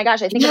support. My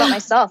gosh, I think about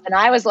myself and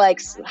I was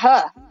like,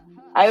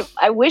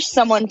 I wish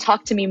someone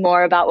talked to me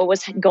more about what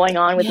was going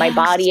on with my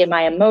body and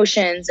my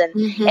emotions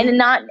and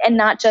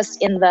not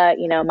just in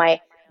the, my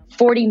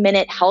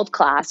 40-minute health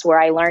class where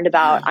I learned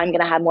about I'm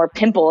going to have more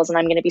pimples and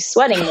I'm going to be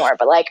sweating more,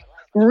 but like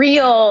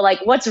real,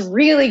 like what's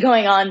really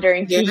going on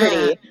during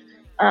puberty.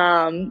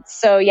 I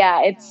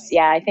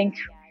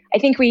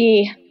think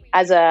we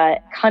as a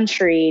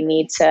country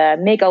need to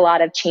make a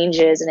lot of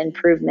changes and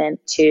improvement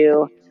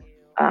to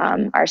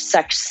our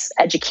sex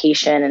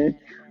education and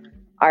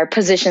our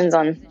positions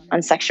on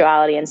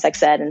sexuality and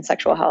sex ed and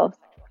sexual health.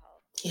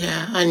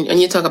 Yeah.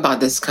 And you talk about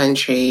this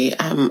country.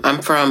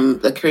 I'm from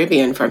the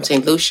Caribbean, from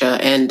St. Lucia.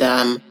 And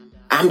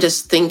I'm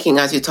just thinking,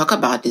 as you talk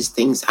about these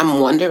things,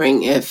 I'm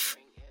wondering if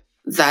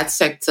that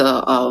sector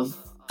of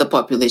the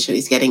population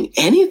is getting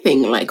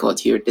anything like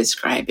what you're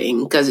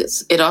describing,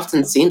 because it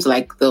often seems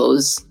like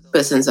those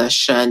persons are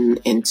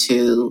shunned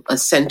into a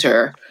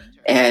center.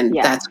 And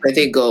that's where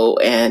they go.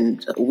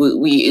 And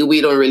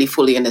we don't really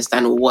fully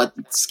understand what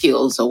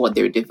skills or what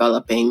they're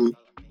developing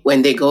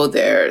when they go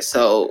there.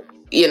 So,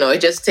 it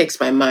just takes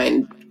my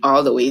mind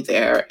all the way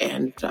there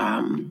and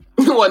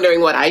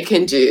wondering what I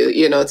can do,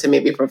 to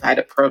maybe provide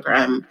a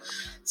program,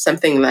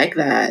 something like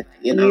that,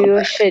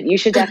 You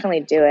should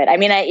definitely do it. I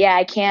mean,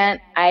 I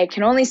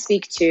can only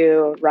speak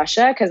to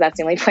Russia because that's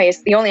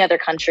the only other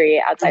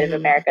country outside of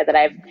America that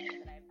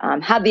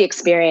I've had the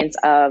experience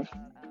of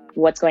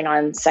what's going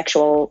on sex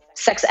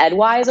ed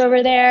wise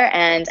over there.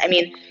 And I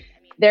mean,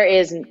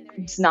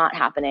 it's not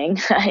happening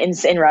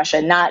in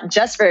Russia, not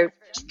just for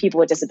people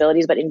with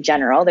disabilities, but in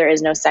general, there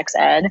is no sex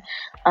ed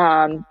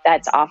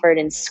that's offered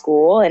in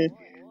school. And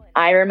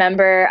I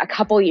remember a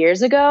couple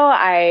years ago,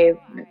 I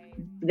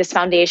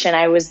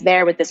was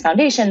there with this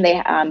foundation.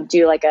 They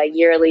do like a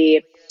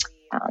yearly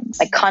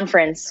like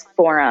conference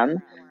forum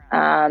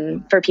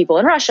for people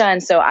in Russia.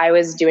 And so I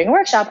was doing a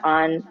workshop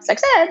on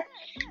sex ed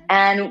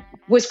and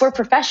was for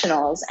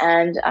professionals.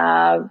 And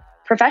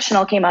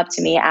professional came up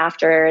to me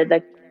after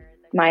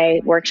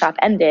my workshop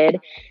ended.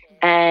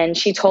 And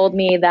she told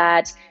me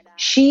that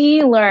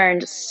she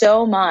learned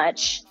so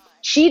much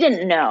she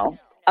didn't know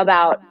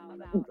about.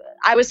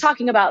 I was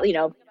talking about,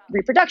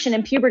 reproduction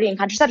and puberty and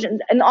contraception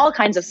and all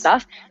kinds of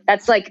stuff.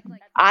 That's like,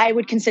 I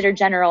would consider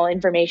general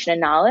information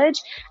and knowledge.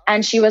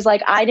 And she was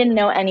like, I didn't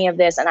know any of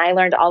this. And I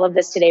learned all of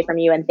this today from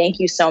you. And thank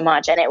you so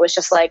much. And it was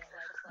just like,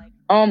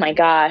 oh my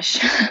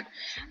gosh.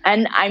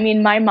 And I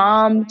mean, my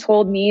mom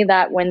told me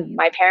that when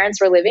my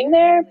parents were living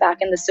there back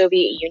in the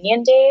Soviet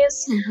Union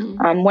days,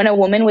 when a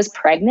woman was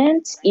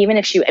pregnant, even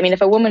if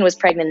if a woman was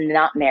pregnant and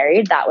not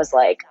married, that was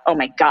like, oh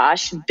my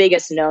gosh,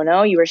 biggest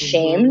no-no. You were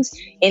shamed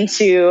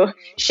into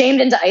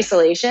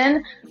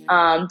isolation.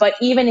 But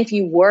even if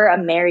you were a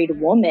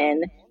married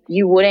woman,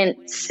 you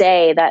wouldn't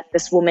say that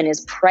this woman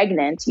is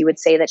pregnant. You would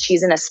say that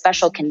she's in a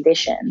special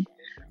condition.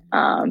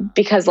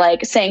 Because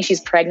like saying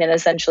she's pregnant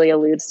essentially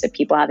alludes to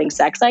people having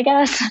sex, I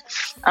guess.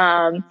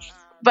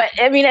 But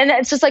I mean, and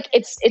it's just like,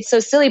 it's so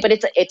silly, but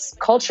it's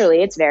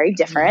culturally, it's very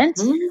different.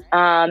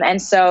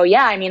 And so,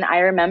 yeah, I mean, I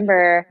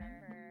remember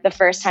the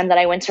first time that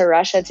I went to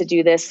Russia to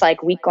do this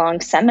like week-long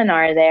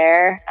seminar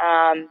there.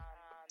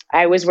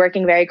 I was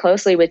working very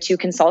closely with 2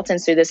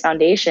 consultants through this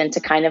foundation to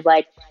kind of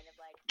like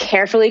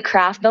carefully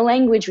craft the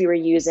language we were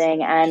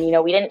using. And,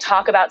 we didn't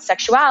talk about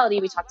sexuality.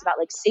 We talked about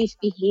like safe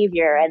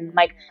behavior. And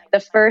like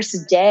the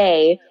first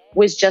day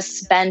was just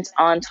spent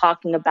on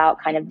talking about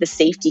kind of the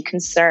safety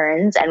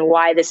concerns and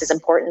why this is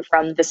important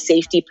from the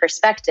safety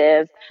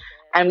perspective.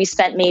 And we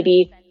spent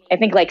maybe, I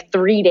think like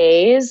 3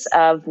 days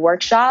of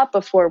workshop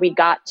before we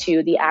got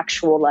to the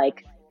actual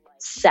like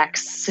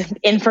sex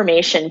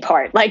information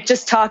part, like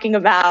just talking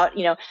about,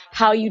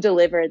 how you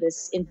deliver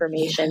this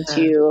information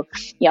to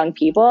young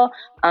people,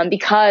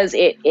 because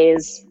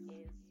it's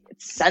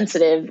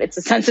sensitive. It's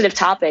a sensitive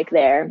topic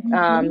there.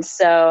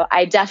 So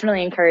I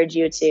definitely encourage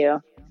you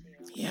to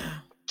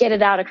get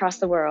it out across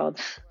the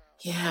world.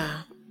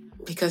 Yeah,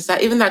 because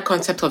that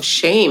concept of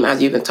shame, as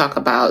you even talk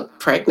about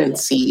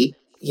pregnancy,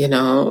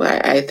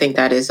 I think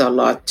that is a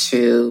lot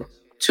to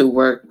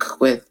work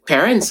with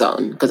parents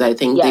on, because I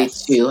think they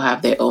too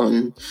have their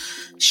own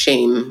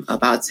shame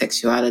about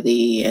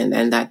sexuality,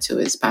 and that too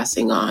is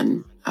passing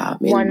on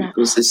in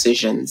those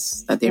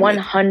decisions that they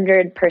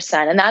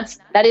 100%. And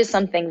that is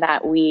something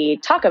that we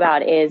talk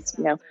about is,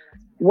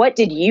 what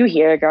did you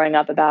hear growing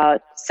up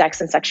about sex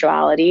and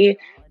sexuality?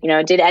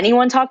 Did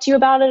anyone talk to you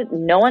about it?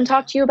 No one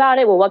talked to you about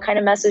it? Well, what kind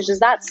of message does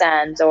that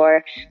send?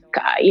 Or,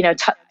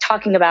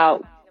 talking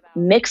about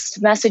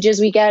mixed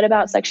messages we get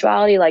about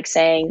sexuality, like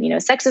saying,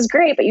 sex is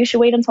great, but you should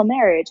wait until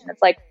marriage. And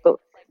it's like, well,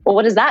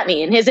 what does that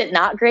mean? Is it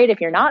not great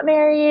if you're not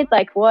married?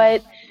 Like,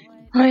 what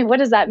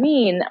does that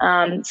mean?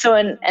 And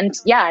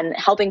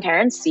helping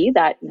parents see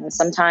that,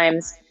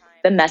 sometimes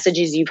the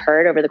messages you've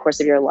heard over the course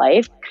of your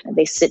life,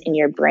 they sit in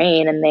your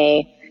brain and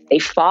they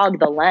fog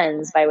the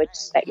lens by which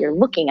that you're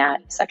looking at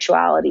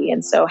sexuality.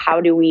 And so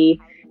how do we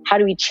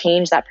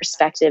change that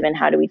perspective, and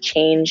how do we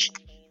change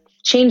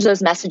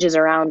those messages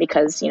around?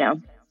 Because,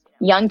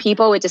 young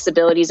people with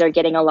disabilities are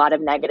getting a lot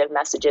of negative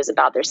messages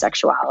about their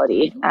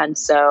sexuality. And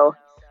so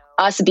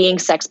us being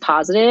sex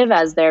positive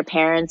as their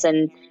parents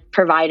and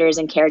providers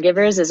and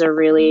caregivers is a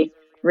really,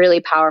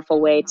 really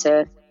powerful way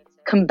to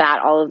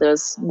combat all of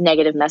those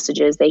negative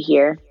messages they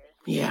hear.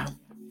 Yeah.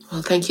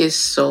 Well, thank you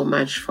so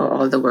much for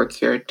all the work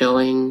you're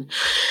doing.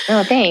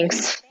 Oh,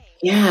 thanks.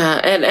 Yeah.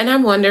 And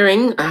I'm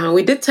wondering,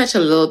 we did touch a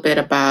little bit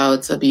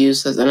about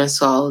abuse and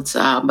assault,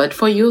 but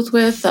for youth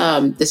with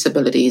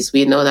disabilities,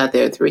 we know that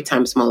they're 3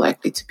 times more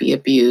likely to be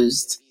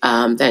abused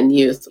than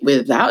youth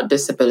without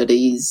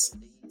disabilities.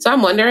 So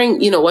I'm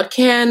wondering, what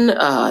can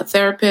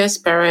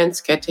therapists, parents,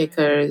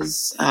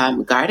 caretakers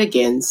guard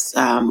against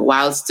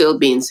while still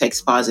being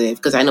sex positive?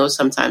 Because I know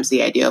sometimes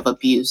the idea of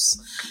abuse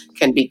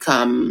can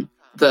become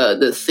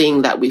the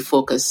thing that we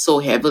focus so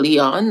heavily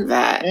on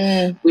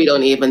that we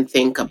don't even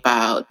think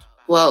about,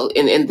 well,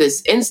 in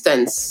this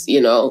instance,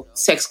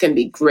 sex can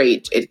be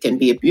great. It can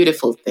be a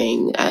beautiful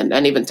thing.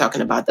 And even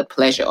talking about the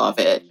pleasure of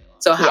it.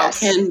 So how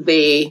can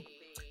they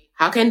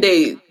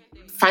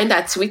find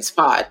that sweet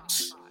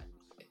spot?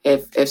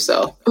 If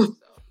so?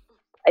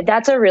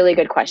 That's a really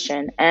good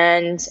question.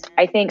 And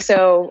I think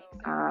so.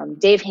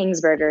 Dave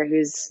Hingsberger,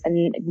 who's a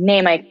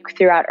name I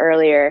threw out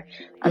earlier.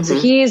 So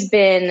he's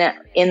been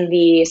in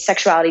the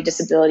sexuality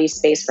disability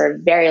space for a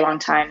very long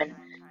time and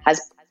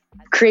has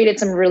created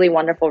some really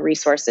wonderful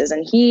resources.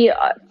 And he,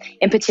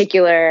 in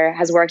particular,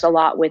 has worked a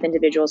lot with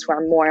individuals who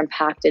are more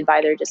impacted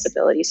by their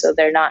disability. So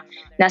they don't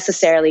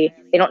necessarily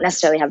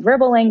have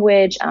verbal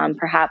language.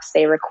 Perhaps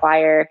they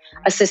require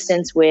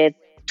assistance with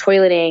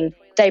toileting,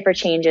 diaper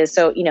changes.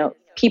 So,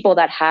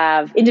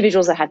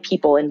 individuals that have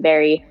people in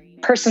very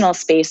personal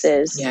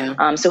spaces.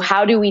 Yeah. So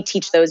how do we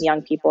teach those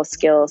young people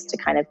skills to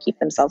kind of keep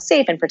themselves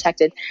safe and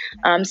protected?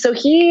 So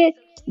he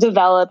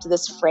developed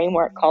this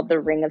framework called the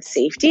Ring of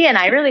Safety. And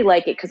I really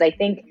like it because I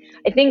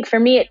think for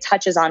me, it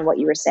touches on what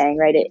you were saying,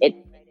 right? It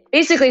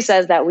basically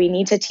says that we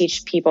need to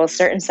teach people a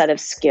certain set of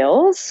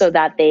skills so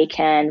that they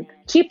can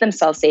keep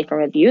themselves safe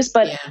from abuse.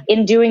 But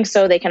in doing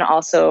so, they can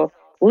also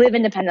live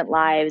independent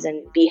lives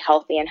and be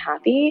healthy and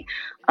happy.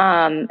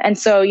 And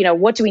so,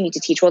 what do we need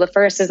to teach? Well, the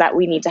first is that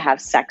we need to have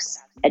sex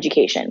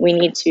education. We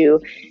need to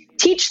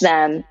teach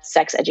them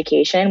sex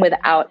education.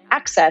 Without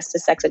access to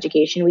sex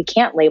education, we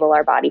can't label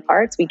our body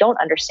parts. We don't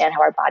understand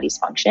how our bodies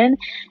function.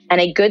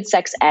 And a good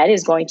sex ed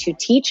is going to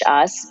teach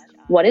us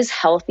what is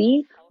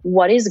healthy,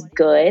 what is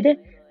good,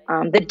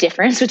 the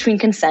difference between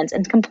consent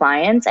and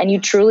compliance. And you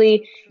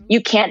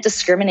can't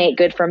discriminate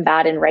good from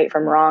bad and right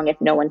from wrong if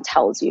no one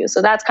tells you.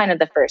 So that's kind of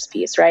the first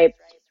piece, right?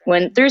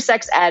 When through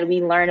sex ed,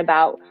 we learn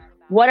about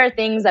what are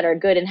things that are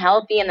good and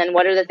healthy, and then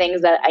what are the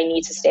things that I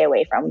need to stay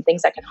away from,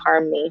 things that can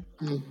harm me.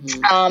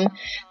 Mm-hmm.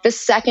 The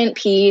second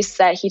piece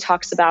that he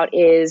talks about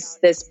is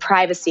this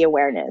privacy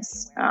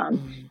awareness.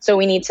 So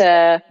we need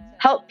to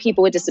help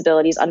people with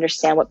disabilities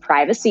understand what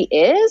privacy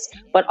is,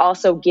 but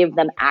also give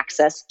them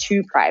access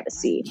to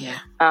privacy. Yeah.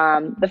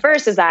 The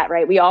first is that,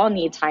 right, we all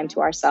need time to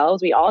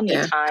ourselves. We all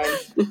need time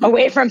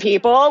away from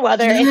people,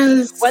 whether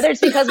it's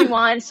because we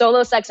want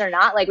solo sex or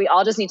not. Like, we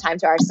all just need time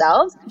to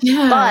ourselves.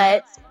 Yeah.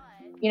 But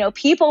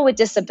people with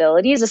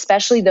disabilities,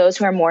 especially those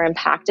who are more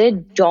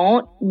impacted,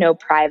 don't know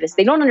privacy.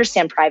 They don't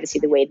understand privacy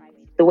the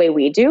way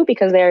we do,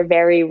 because they're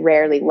very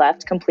rarely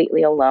left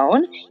completely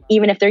alone,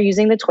 even if they're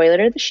using the toilet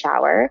or the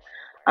shower.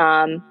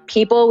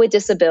 People with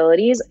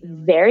disabilities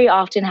very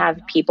often have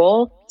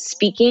people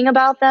speaking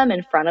about them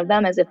in front of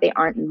them as if they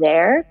aren't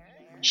there,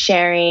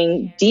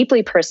 sharing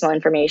deeply personal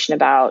information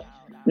about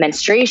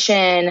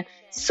menstruation,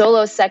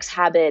 solo sex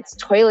habits,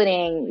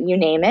 toileting, you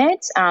name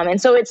it. And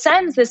so it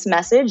sends this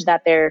message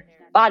that their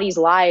bodies,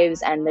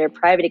 lives, and their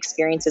private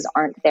experiences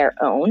aren't their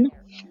own.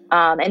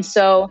 And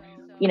so,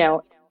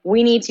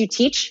 we need to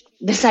teach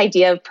this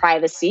idea of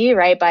privacy,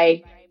 right?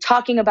 By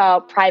talking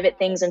about private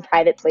things in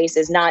private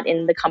places, not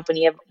in the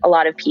company of a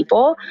lot of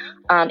people.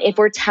 If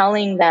we're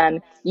telling them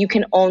you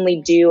can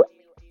only do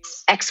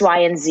X, Y,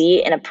 and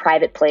Z in a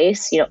private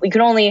place, you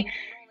can only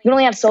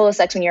have solo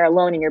sex when you're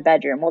alone in your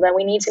bedroom. Well, then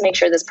we need to make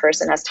sure this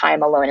person has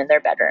time alone in their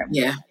bedroom.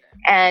 Yeah.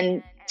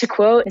 And to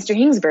quote Mr.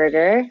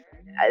 Hingsberger,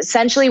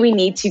 essentially we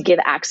need to give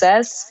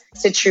access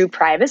to true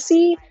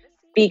privacy,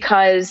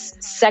 because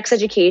sex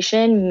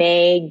education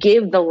may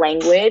give the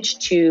language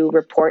to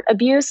report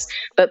abuse,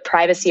 but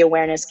privacy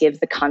awareness gives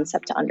the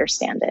concept to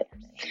understand it.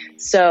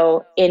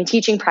 So in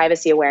teaching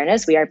privacy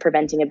awareness, we are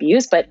preventing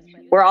abuse, but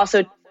we're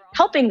also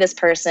helping this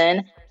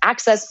person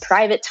access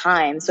private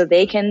time so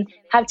they can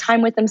have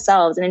time with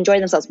themselves and enjoy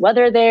themselves,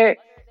 whether they're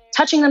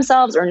touching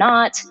themselves or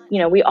not.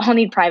 We all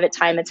need private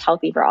time. It's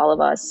healthy for all of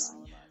us.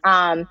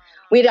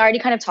 We'd already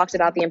kind of talked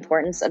about the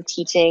importance of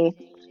teaching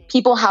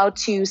people how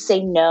to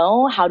say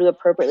no, how to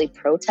appropriately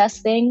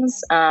protest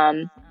things.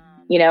 I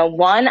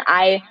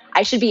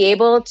should be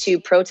able to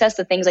protest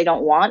the things I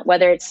don't want,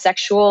 whether it's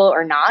sexual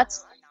or not.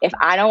 If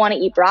I don't want to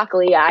eat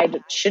broccoli, I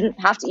shouldn't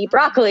have to eat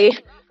broccoli.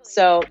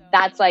 So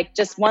that's like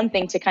just one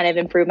thing to kind of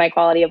improve my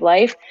quality of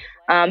life.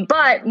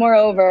 But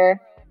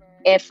moreover,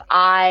 if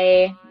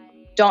I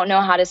don't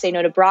know how to say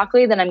no to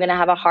broccoli, then I'm going to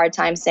have a hard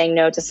time saying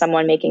no to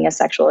someone making a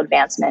sexual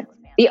advancement.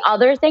 The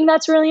other thing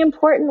that's really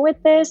important with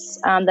this,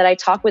 that I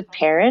talk with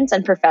parents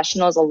and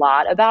professionals a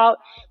lot about,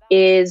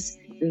 is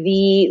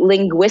the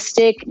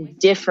linguistic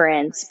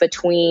difference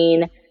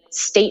between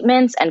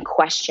statements and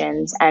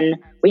questions. And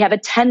we have a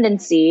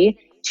tendency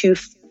to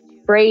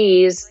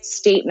phrase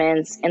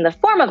statements in the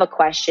form of a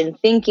question,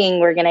 thinking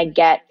we're going to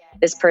get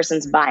this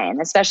person's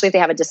buy-in, especially if they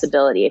have a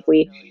disability. If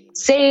we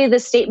say the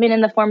statement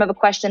in the form of a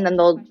question, then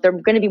they're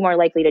going to be more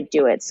likely to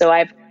do it. So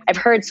I've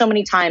heard so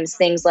many times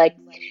things like,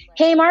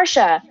 "Hey,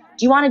 Marcia,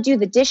 do you want to do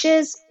the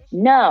dishes?"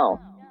 "No."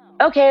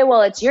 "Okay,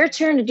 well, it's your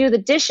turn to do the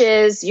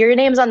dishes. Your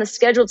name's on the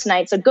schedule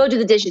tonight, so go do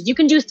the dishes. You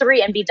can do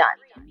 3 and be done."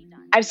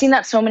 I've seen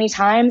that so many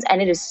times,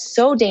 and it is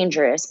so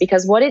dangerous,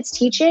 because what it's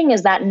teaching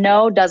is that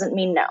no doesn't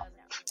mean no.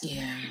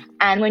 Yeah.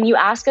 And when you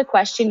ask a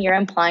question, you're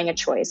implying a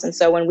choice. And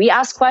so when we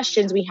ask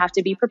questions, we have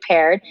to be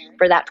prepared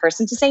for that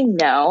person to say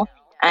no.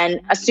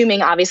 And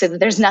assuming, obviously, that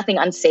there's nothing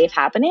unsafe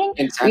happening,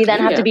 we then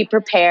have to be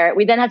prepared.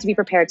 We then have to be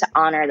prepared to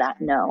honor that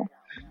no.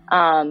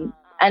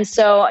 And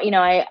so,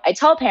 I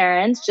tell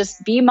parents,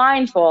 just be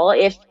mindful.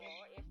 If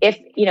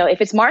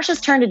it's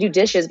Marcia's turn to do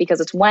dishes because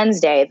it's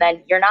Wednesday,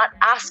 then you're not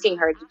asking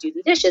her to do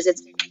the dishes.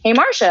 It's, "Hey,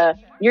 Marcia,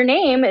 your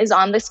name is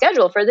on the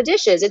schedule for the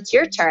dishes. It's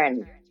your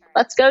turn.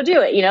 Let's go do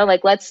it."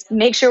 Let's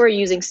make sure we're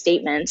using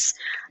statements,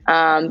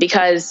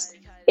 because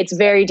it's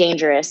very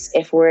dangerous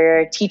if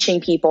we're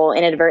teaching people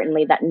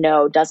inadvertently that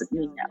no doesn't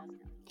mean no.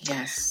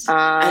 Yes.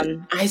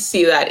 And I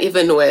see that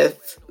even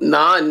with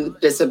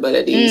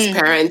non-disabilities,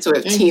 parents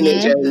with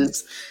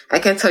teenagers. I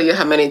can't tell you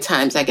how many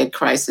times I get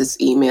crisis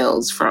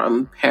emails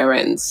from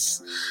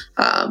parents,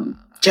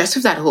 just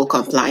with that whole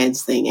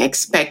compliance thing,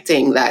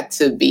 expecting that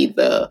to be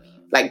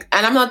and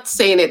I'm not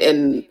saying it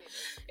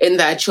in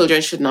that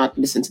children should not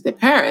listen to their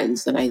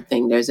parents. And I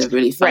think there's a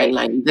really fine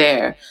line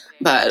there,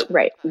 but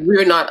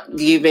we're not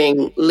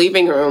giving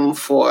living room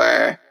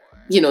for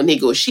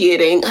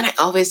negotiating. And I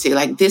always say,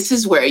 this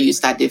is where you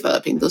start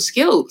developing those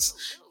skills.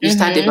 You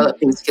start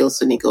developing skills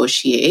to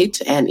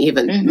negotiate and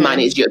even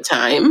manage your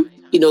time,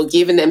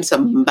 giving them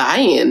some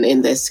buy-in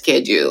in their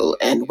schedule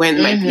and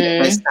when might be the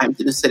best time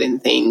to do certain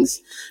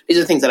things. These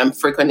are things that I'm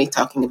frequently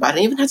talking about. And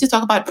even as you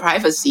talk about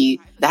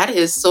privacy, that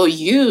is so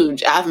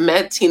huge. I've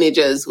met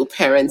teenagers whose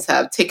parents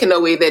have taken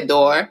away their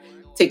door,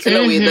 taken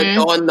away the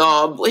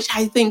doorknob, which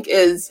I think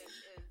is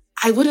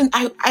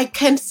I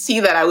can't see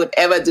that I would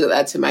ever do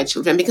that to my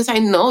children, because I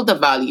know the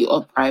value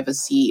of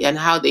privacy and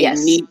how they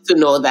Yes. need to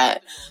know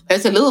that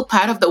there's a little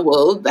part of the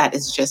world that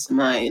is just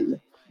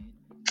mine.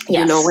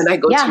 Yes. You know, when I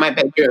go to my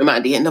bedroom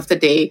at the end of the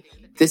day,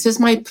 this is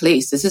my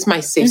place. This is my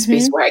safe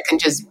space where I can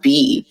just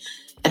be.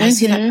 And I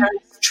see that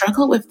parents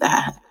struggle with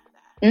that.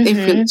 They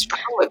really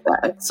struggle with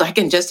that. So I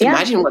can just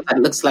imagine what that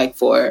looks like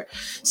for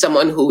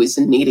someone who is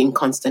needing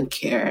constant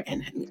care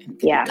and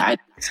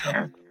guidance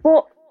here.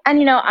 Well,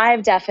 and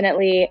I've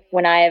definitely,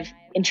 when I've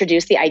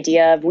introduced the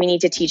idea of we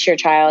need to teach your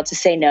child to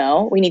say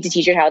no, we need to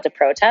teach your child to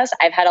protest,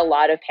 I've had a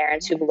lot of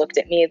parents who've looked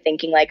at me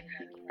thinking like,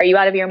 are you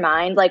out of your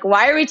mind? Like,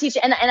 why are we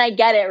teaching? And I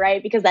get it,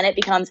 right? Because then it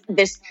becomes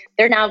this,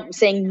 they're now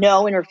saying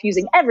no and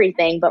refusing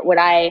everything. But what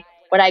I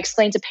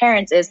explain to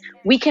parents is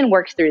we can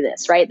work through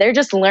this, right? They're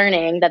just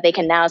learning that they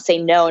can now say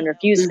no and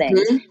refuse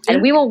things.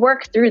 And we will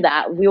work through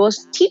that. We will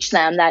teach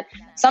them that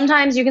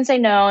sometimes you can say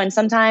no, and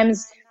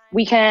sometimes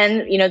we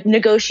can,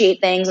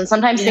 negotiate things, and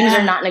sometimes things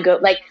are not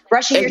like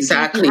brushing your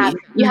teeth.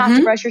 You have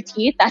to brush your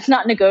teeth. That's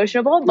not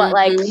negotiable, but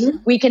like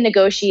we can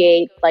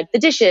negotiate like the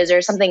dishes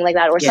or something like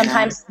that. Or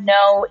sometimes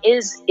no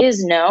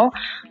is no.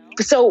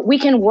 So we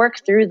can work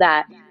through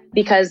that,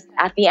 because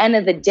at the end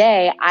of the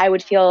day, I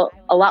would feel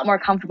a lot more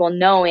comfortable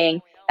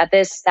knowing that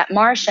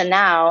Marsha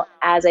now,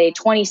 as a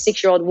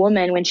 26-year-old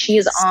woman, when she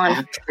is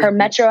on her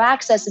Metro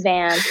Access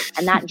van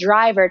and that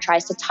driver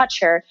tries to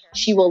touch her,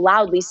 she will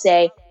loudly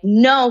say,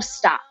 "No,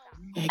 stop."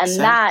 And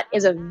that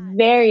is a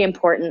very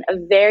important, a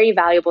very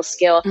valuable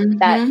skill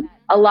that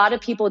a lot of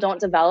people don't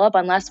develop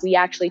unless we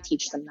actually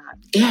teach them that.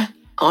 Yeah,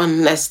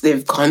 unless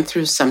they've gone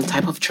through some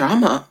type of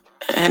trauma.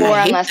 And or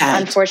unless,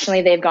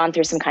 unfortunately, they've gone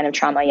through some kind of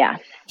trauma. Yeah,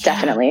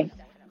 definitely.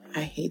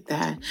 I hate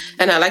that.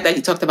 And I like that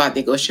you talked about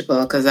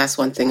negotiable, because that's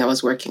one thing I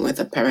was working with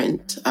a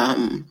parent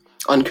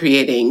on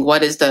creating.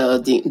 What is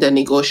the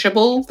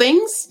negotiable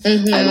things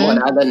and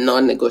what are the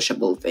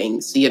non-negotiable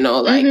things?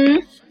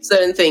 Like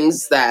certain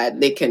things that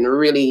they can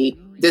really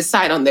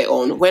decide on their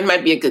own. When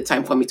might be a good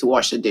time for me to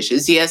wash the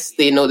dishes? Yes,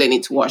 they know they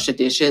need to wash the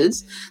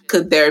dishes.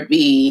 Could there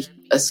be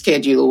a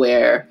schedule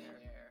where,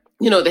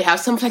 they have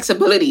some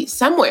flexibility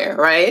somewhere,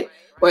 right?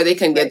 Where they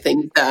can get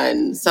things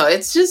done. So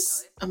it's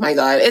just, oh my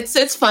God,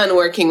 it's fun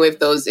working with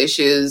those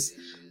issues.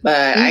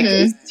 But I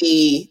can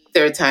see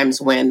there are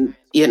times when,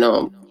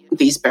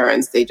 these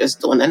parents, they just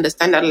don't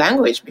understand that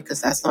language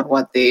because that's not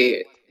what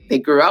they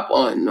grew up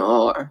on.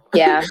 Or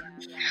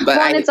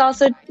but it's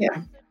also,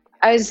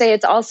 I would say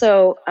it's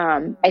also,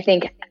 I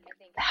think,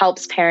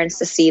 helps parents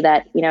to see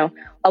that,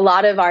 a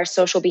lot of our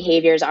social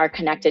behaviors are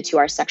connected to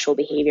our sexual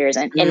behaviors,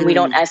 and we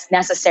don't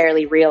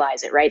necessarily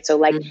realize it, right? So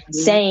like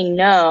saying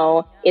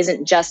no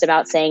isn't just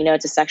about saying no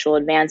to sexual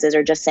advances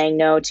or just saying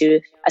no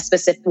to a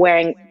specific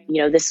wearing,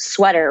 this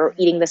sweater or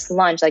eating this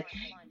lunch. Like,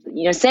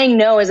 saying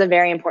no is a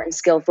very important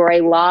skill for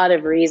a lot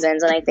of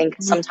reasons. And I think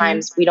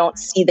sometimes we don't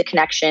see the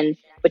connection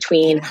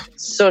between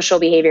social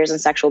behaviors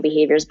and sexual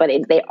behaviors, but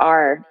they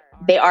are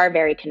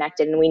very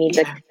connected, and we need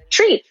to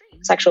treat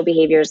sexual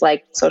behaviors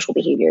like social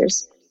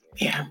behaviors.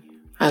 Yeah.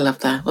 I love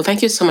that. Well,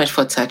 thank you so much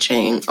for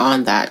touching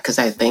on that, because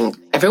I think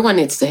everyone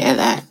needs to hear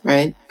that,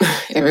 right?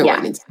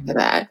 Everyone needs to hear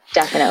that.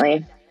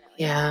 Definitely.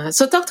 Yeah.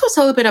 So talk to us a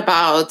little bit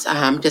about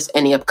just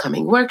any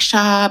upcoming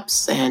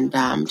workshops and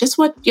just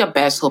what your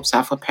best hopes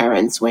are for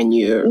parents when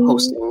you're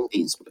hosting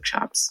these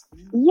workshops.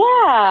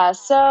 Yeah.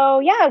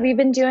 So, we've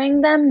been doing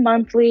them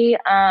monthly.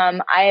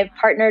 I've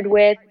partnered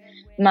with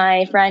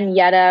my friend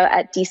Yetta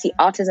at DC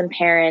Autism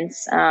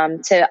Parents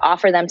to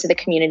offer them to the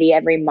community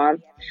every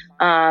month.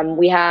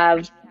 We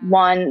have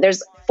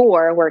there's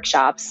 4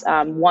 workshops.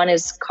 One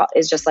is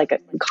just like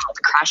called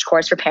a crash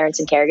course for parents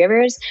and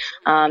caregivers.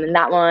 And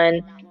that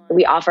one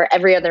we offer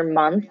every other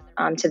month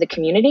to the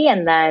community.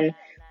 And then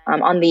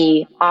on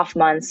the off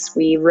months,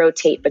 we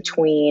rotate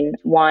between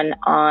one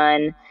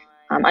on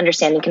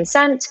understanding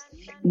consent,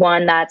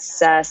 one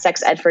that's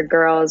sex ed for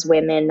girls,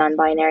 women,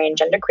 non-binary, and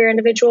genderqueer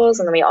individuals.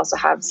 And then we also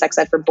have sex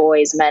ed for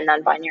boys, men,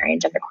 non-binary,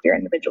 and genderqueer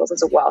individuals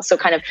as well. So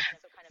kind of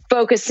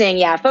focusing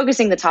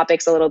the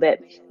topics a little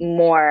bit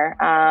more.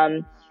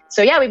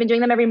 We've been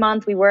doing them every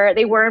month. They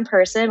were in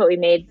person, but we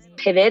made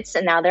pivots,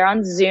 and now they're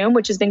on Zoom,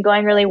 which has been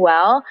going really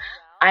well.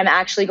 I'm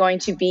actually going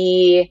to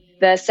be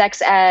the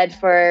sex ed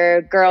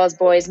for girls,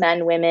 boys,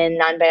 men, women,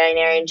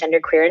 non-binary, and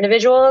genderqueer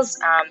individuals.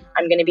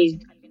 I'm going to be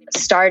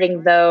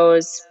starting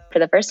those for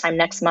the first time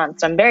next month.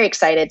 So I'm very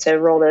excited to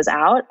roll those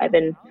out. I've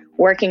been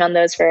working on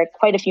those for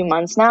quite a few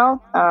months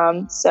now.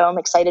 So I'm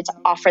excited to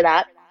offer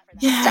that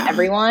to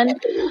everyone.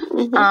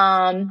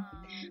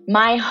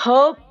 My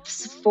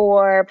hopes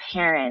for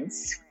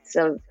parents.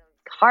 So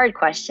hard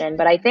question,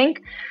 but I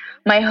think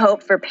my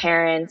hope for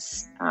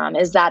parents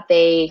is that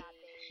they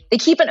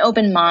keep an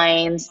open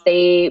mind,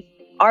 they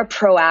are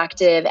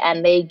proactive,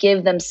 and they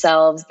give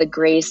themselves the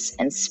grace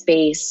and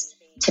space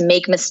to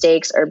make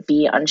mistakes or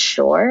be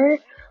unsure.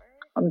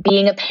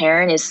 Being a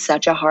parent is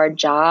such a hard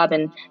job,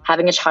 and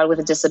having a child with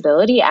a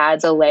disability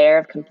adds a layer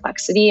of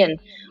complexity. And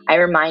I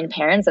remind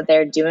parents that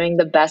they're doing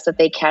the best that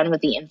they can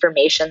with the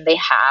information they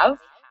have.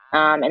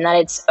 and that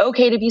it's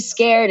okay to be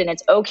scared and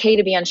it's okay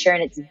to be unsure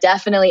and it's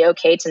definitely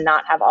okay to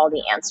not have all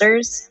the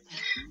answers.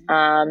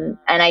 And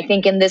I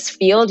think in this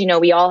field,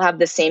 we all have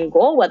the same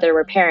goal, whether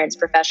we're parents,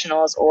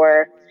 professionals,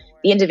 or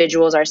the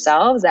individuals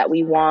ourselves, that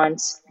we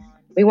want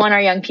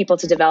our young people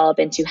to develop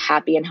into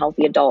happy and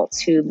healthy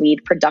adults who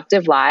lead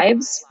productive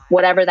lives,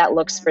 whatever that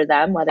looks for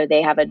them, whether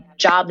they have a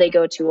job they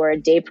go to or a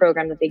day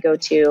program that they go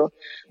to,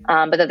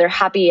 but that they're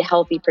happy,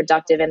 healthy,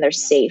 productive, and they're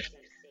safe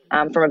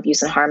from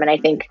abuse and harm. And I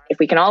think if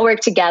we can all work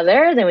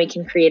together, then we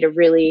can create a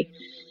really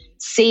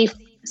safe,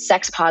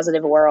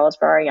 sex-positive world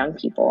for our young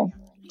people.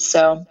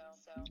 So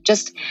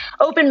just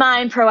open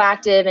mind,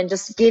 proactive, and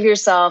just give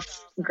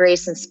yourself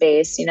grace and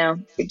space. You're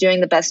doing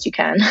the best you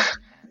can.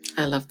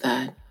 I love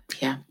that.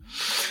 Yeah.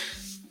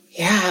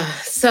 Yeah.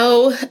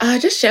 So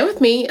just share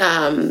with me,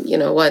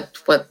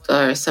 what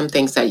are some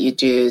things that you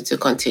do to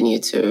continue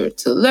to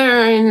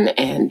learn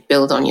and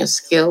build on your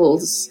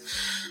skills?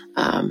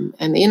 And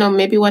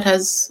maybe what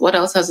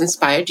else has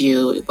inspired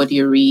you? What do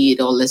you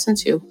read or listen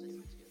to?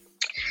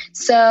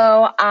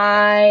 So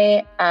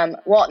I,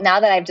 now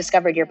that I've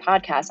discovered your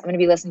podcast, I'm going to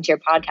be listening to your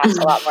podcast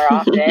a lot more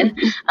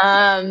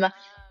often.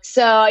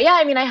 So yeah,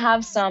 I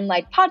have some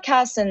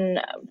podcasts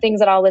and things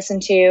that I'll listen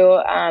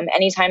to.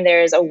 Anytime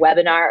there's a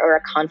webinar or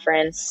a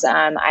conference,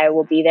 I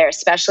will be there,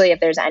 especially if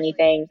there's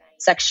anything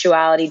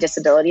sexuality,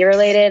 disability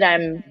related.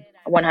 I'm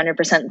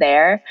 100%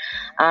 there.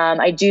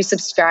 I do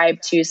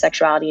subscribe to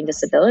Sexuality and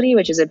Disability,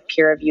 which is a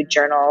peer-reviewed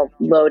journal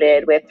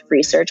loaded with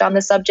research on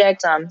the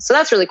subject. So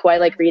that's really cool. I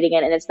like reading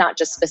it, and it's not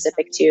just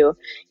specific to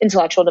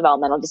intellectual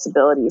developmental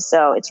disabilities.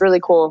 So it's really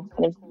cool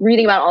kind of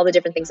reading about all the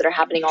different things that are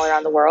happening all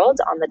around the world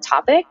on the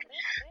topic.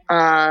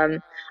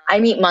 I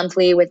meet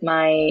monthly with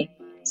my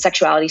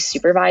sexuality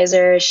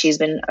supervisor. She's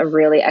been a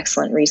really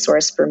excellent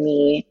resource for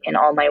me in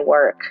all my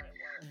work.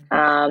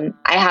 I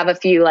have a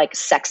few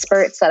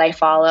sexperts that I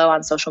follow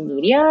on social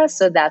media.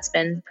 So that's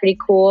been pretty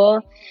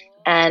cool.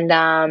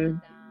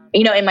 And,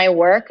 in my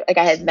work, like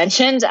I had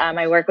mentioned,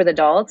 I work with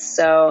adults.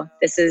 So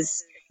this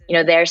is,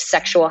 their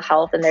sexual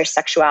health and their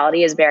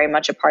sexuality is very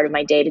much a part of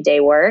my day-to-day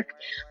work.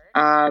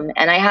 And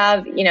I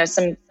have,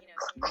 some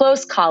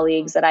close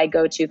colleagues that I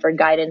go to for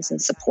guidance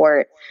and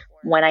support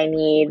when I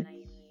need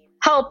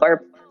help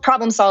or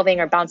problem solving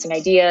or bouncing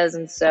ideas.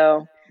 And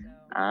so,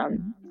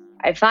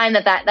 I find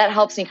that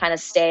helps me kind of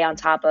stay on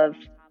top of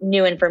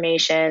new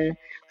information,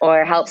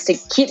 or helps to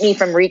keep me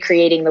from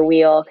recreating the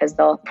wheel, because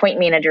they'll point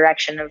me in a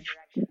direction of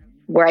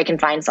where I can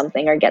find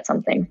something or get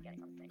something.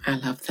 I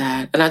love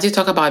that. And as you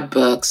talk about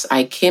books,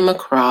 I came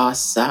across,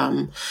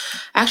 so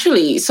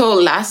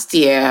last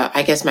year,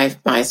 I guess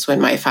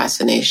when my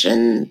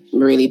fascination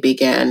really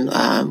began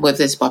with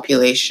this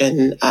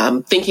population,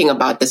 thinking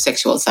about the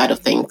sexual side of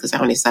things, because I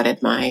only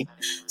started my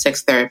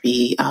sex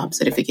therapy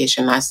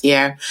certification last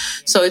year.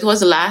 So it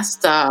was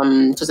last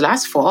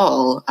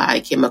fall,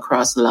 I came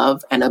across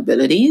Love and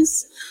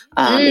Abilities.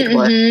 It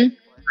was a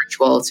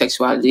virtual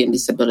sexuality and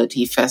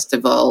disability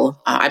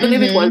festival. I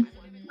believe it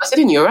was it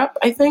in Europe,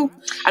 I think?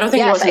 I don't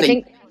think it was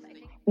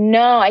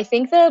No, I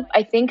think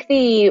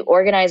the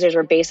organizers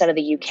were based out of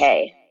the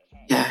UK.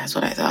 Yeah, that's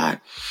what I thought.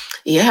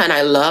 Yeah, and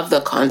I love the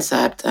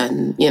concept.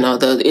 And,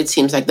 it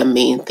seems like the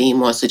main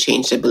theme was to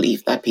change the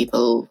belief that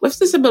people with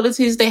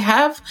disabilities, they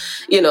have,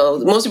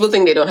 most people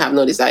think they don't have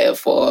no desire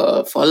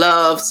for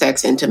love,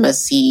 sex,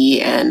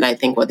 intimacy. And I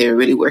think what they were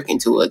really working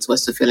towards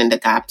was to fill in the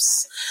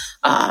gaps,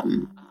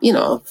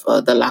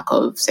 the lack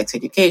of sex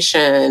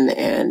education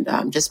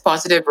and just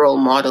positive role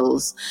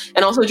models.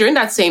 And also during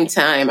that same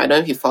time, I don't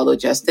know if you follow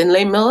Justin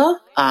Lay Miller.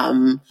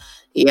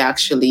 He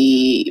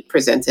actually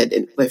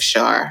presented with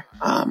Shar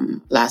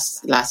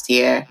last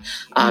year.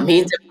 He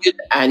interviewed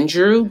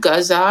Andrew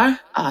Guzar.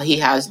 He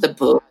has the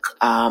book,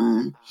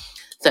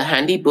 The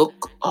Handy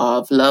Book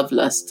of Love,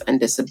 Lust, and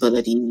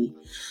Disability.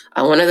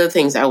 One of the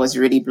things I was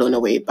really blown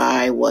away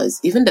by was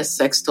even the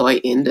sex toy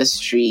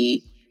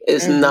industry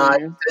is not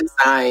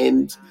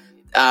designed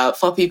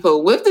for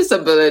people with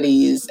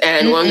disabilities.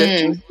 And one of the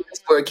things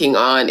he's working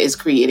on is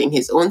creating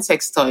his own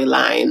sex toy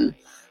line.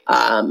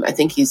 I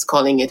think he's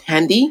calling it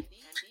Handy.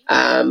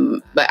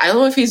 But I don't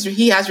know if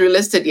he has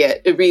released it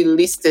yet,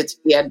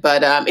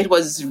 but it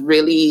was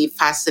really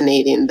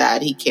fascinating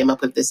that he came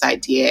up with this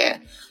idea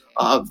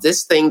of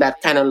this thing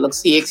that kind of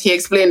looks, he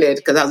explained it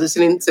because I was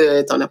listening to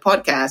it on a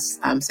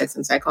podcast, Sex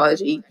and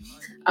Psychology,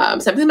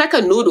 something like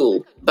a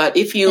noodle. But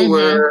if you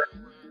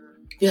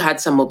you had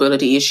some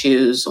mobility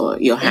issues or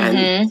your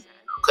hand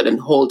couldn't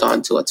hold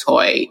on to a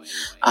toy,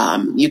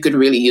 you could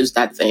really use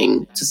that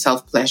thing to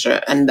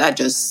self-pleasure. And that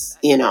just,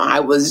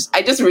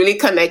 I just really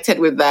connected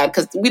with that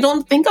because we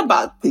don't think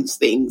about these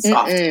things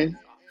often.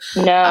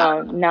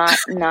 No,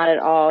 not at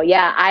all.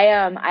 Yeah,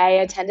 I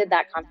attended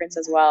that conference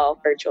as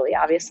well, virtually,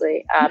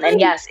 obviously.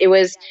 And yes, it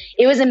was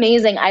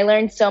amazing. I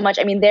learned so much.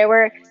 I mean, there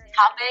were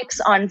topics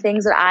on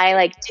things that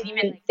I didn't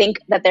even think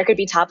that there could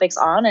be topics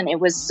on, and it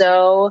was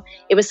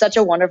such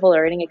a wonderful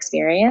learning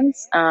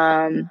experience.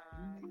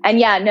 And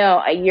yeah,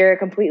 no, you're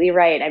completely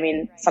right. I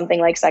mean,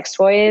 something like sex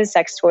toys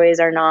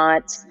are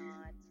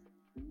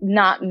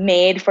not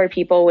made for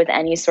people with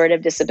any sort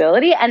of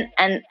disability.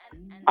 And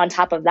on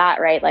top of that,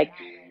 right, like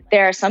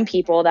there are some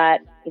people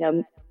that,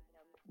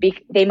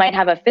 they might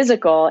have a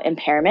physical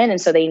impairment, and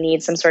so they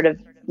need some sort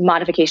of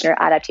modification or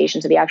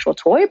adaptation to the actual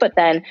toy. But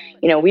then,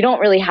 we don't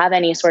really have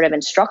any sort of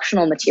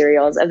instructional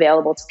materials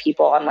available to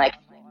people on like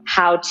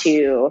how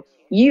to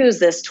use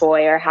this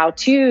toy or how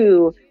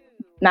to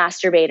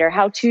masturbate or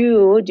how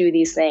to do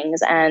these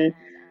things. And,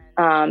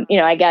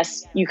 I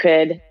guess you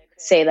could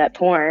say that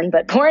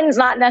but porn is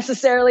not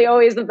necessarily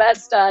always the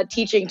best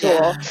teaching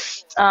tool.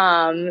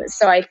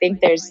 So I think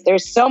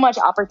there's so much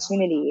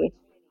opportunity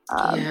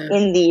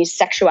in the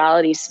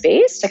sexuality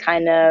space to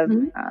kind of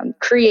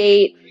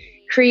create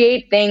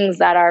things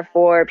that are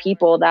for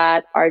people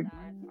that are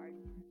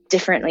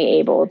differently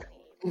abled.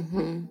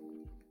 Mm-hmm.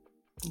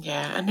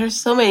 Yeah, and there's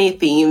so many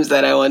themes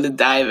that I want to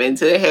dive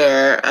into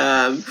here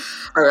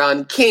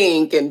around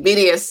kink and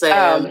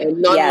BDSM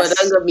and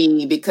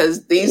non-monogamy,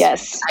 because these,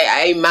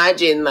 I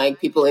imagine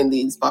like people in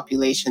these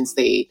populations,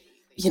 they,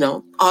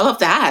 all of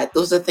that,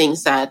 those are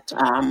things that...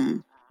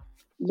 I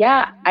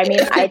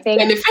think...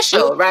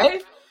 beneficial,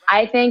 right?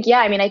 I think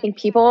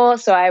people,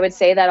 so I would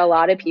say that a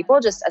lot of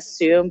people just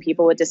assume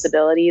people with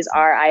disabilities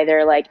are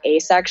either like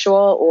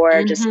asexual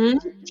or just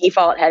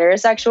default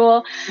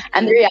heterosexual.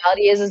 And the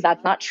reality is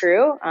that's not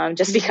true.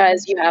 Just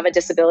because you have a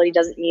disability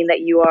doesn't mean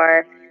that you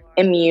are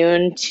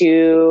immune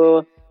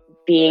to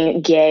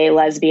being gay,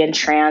 lesbian,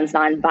 trans,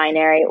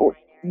 non-binary.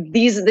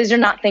 These are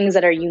not things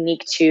that are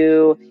unique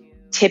to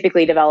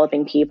typically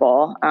developing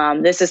people.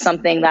 This is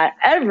something that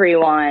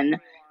everyone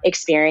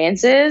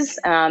experiences.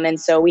 And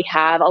so we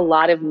have a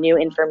lot of new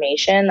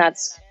information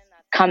that's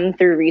come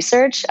through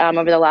research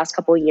over the last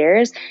couple of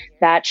years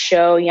that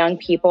show young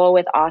people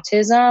with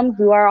autism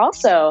who are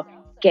also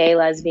gay,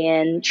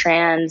 lesbian,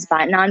 trans,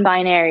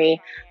 non-binary.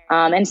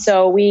 And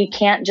so we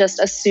can't just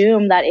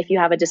assume that if you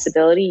have a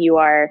disability, you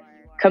are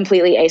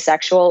completely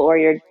asexual or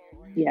you're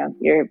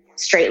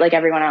straight like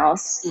everyone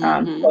else. So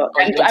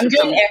I'm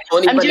doing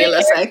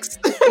sex.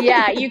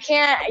 Yeah, you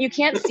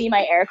can't see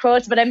my air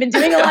quotes, but I've been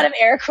doing a lot of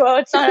air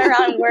quotes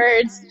around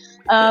words.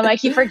 I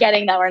keep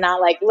forgetting that we're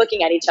not like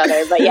looking at each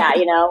other, but yeah,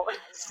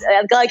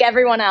 like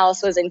everyone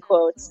else was in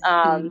quotes.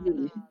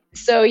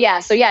 So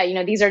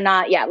these are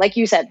not, like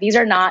you said, these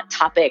are not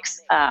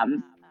topics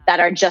that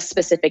are just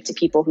specific to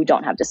people who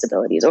don't have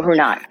disabilities or who are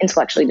not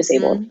intellectually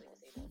disabled.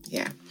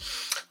 Yeah.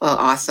 Well,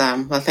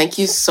 awesome. Well, thank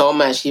you so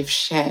much. You've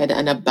shared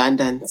an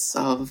abundance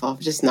of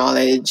just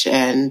knowledge.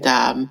 And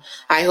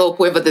I hope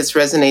whoever this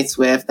resonates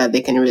with, that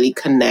they can really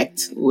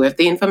connect with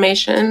the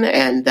information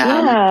and,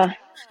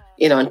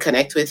 and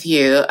connect with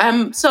you.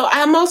 So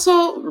I'm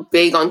also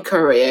big on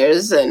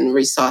careers and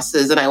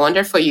resources. And I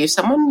wonder for you,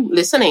 someone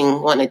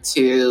listening wanted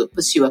to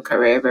pursue a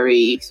career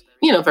very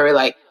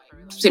like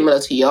similar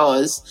to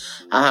yours.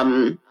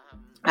 I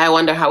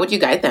wonder, how would you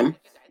guide them?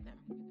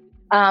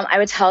 I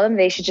would tell them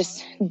they should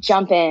just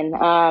jump in.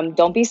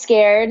 Don't be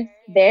scared.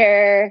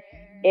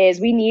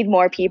 We need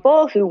more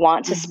people who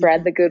want to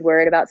spread the good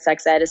word about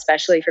sex ed,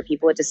 especially for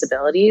people with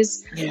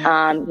disabilities.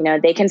 Yeah.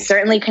 They can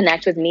certainly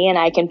connect with me and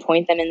I can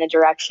point them in the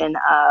direction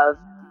of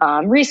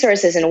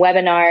resources and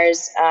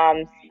webinars.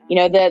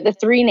 The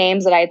three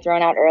names that I had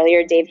thrown out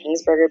earlier, Dave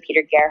Hingsberger,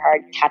 Peter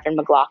Gerhardt, Catherine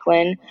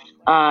McLaughlin,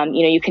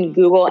 you can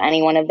Google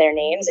any one of their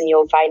names and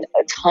you'll find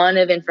a ton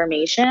of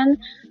information.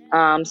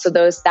 So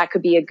that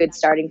could be a good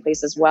starting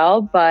place as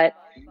well. But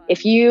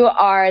if you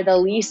are the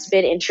least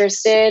bit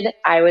interested,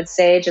 I would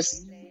say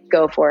just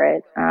go for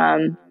it.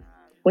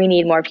 We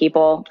need more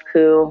people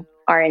who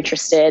are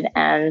interested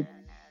and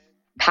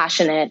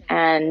passionate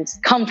and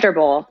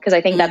comfortable, because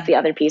I think that's the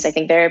other piece. I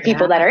think there are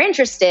people that are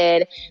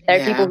interested. There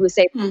are people who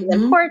say it's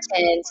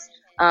important,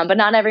 but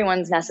not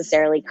everyone's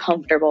necessarily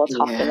comfortable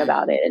talking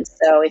about it. And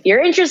so if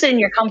you're interested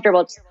and you're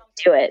comfortable,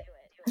 do it.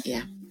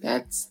 Yeah.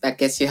 That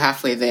gets you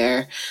halfway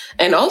there.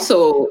 And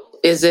also,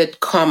 is it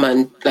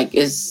common, like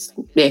is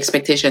the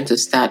expectation to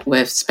start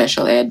with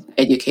special ed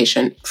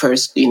education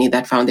first? Do you need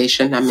that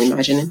foundation, I'm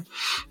imagining?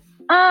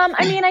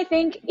 I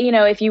think,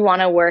 if you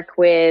want to work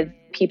with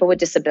people with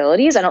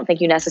disabilities, I don't think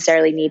you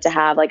necessarily need to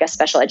have like a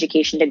special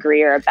education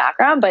degree or a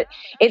background, but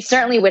it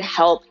certainly would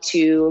help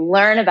to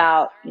learn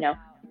about,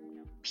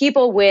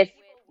 people with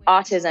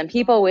autism,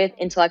 people with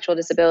intellectual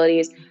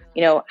disabilities,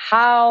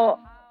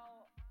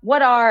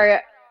 what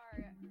are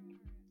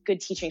good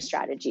teaching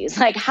strategies?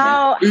 Like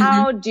how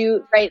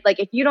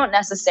if you don't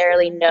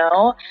necessarily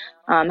know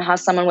how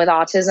someone with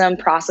autism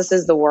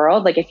processes the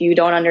world, like if you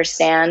don't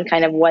understand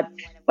kind of what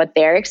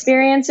their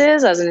experience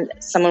is as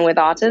someone with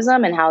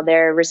autism and how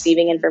they're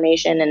receiving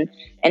information and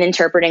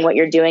interpreting what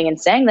you're doing and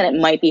saying, then it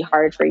might be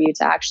hard for you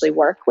to actually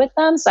work with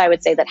them. So I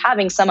would say that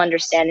having some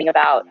understanding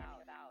about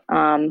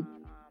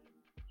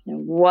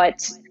what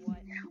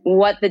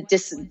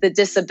the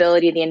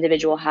disability the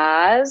individual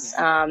has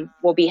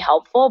will be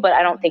helpful, but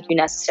I don't think you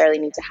necessarily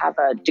need to have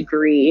a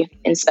degree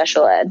in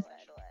special ed.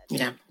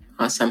 Yeah,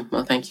 awesome.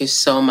 Well, thank you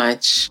so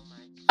much.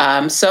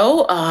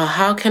 So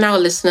how can our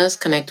listeners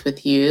connect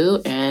with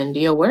you and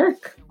your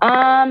work?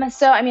 I'm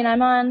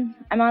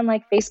on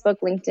like Facebook,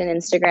 LinkedIn,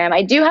 Instagram.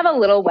 I do have a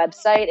little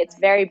website. It's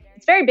very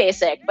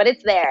basic, but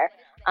it's there.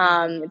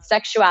 It's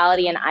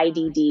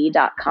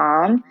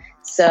sexualityandIDD.com.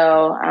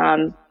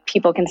 So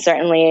people can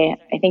certainly,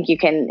 I think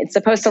it's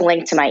supposed to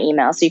link to my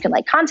email. So you can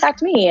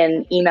contact me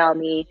and email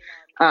me.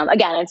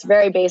 Again, it's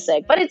very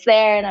basic, but it's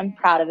there and I'm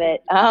proud of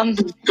it.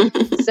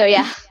 So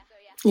yeah.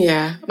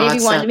 Yeah.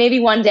 Maybe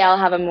one day I'll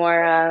have a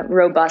more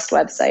robust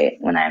website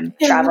when I'm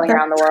traveling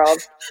around the world.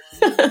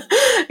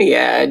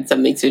 Yeah,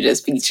 something to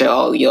just feature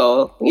all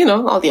your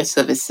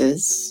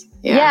services.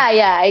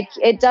 Yeah.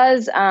 It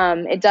does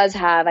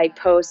have. I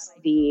post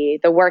the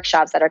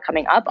workshops that are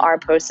coming up are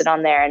posted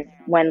on there, and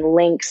when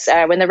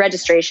the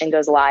registration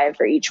goes live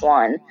for each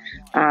one,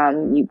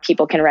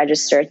 people can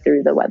register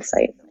through the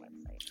website.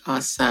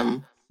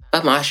 Awesome.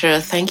 But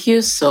Marsha, thank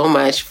you so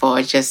much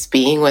for just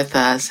being with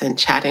us and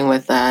chatting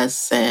with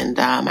us. And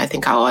I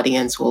think our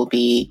audience will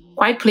be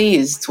quite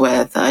pleased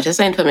with just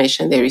the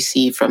information they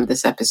receive from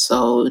this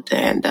episode.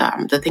 And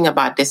the thing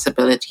about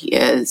disability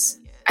is,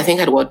 I think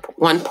at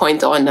one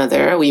point or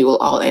another, we will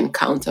all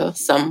encounter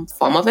some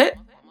form of it.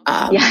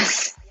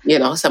 Yes.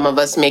 Some of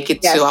us make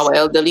it to our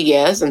elderly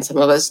years and some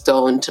of us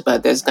don't.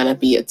 But there's going to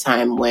be a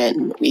time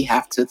when we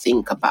have to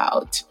think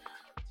about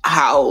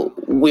how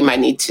we might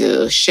need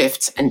to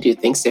shift and do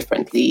things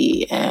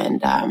differently. And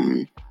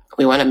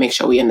we want to make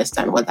sure we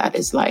understand what that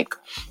is like.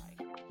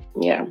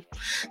 Yeah.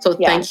 So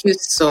thank you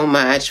so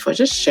much for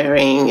just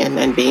sharing and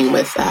then being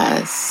with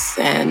us.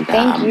 And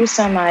thank you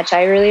so much.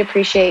 I really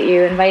appreciate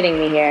you inviting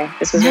me here.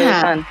 This was really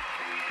fun.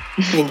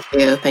 Thank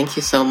you. Thank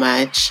you so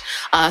much.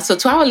 So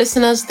to our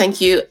listeners,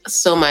 thank you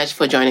so much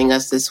for joining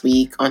us this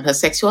week on Her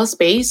Sexual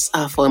Space.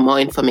 For more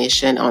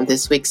information on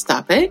this week's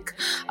topic,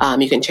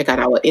 you can check out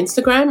our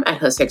Instagram at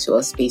Her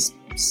Sexual Space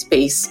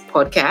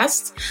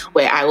Podcast,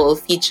 where I will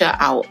feature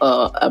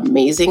our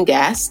amazing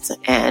guests.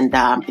 And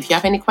if you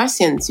have any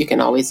questions, you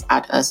can always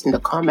add us in the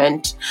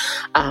comment.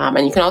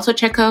 And you can also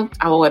check out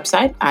our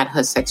website at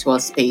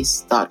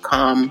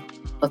hersexualspace.com.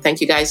 Well, thank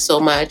you guys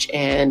so much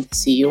and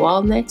see you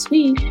all next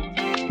week.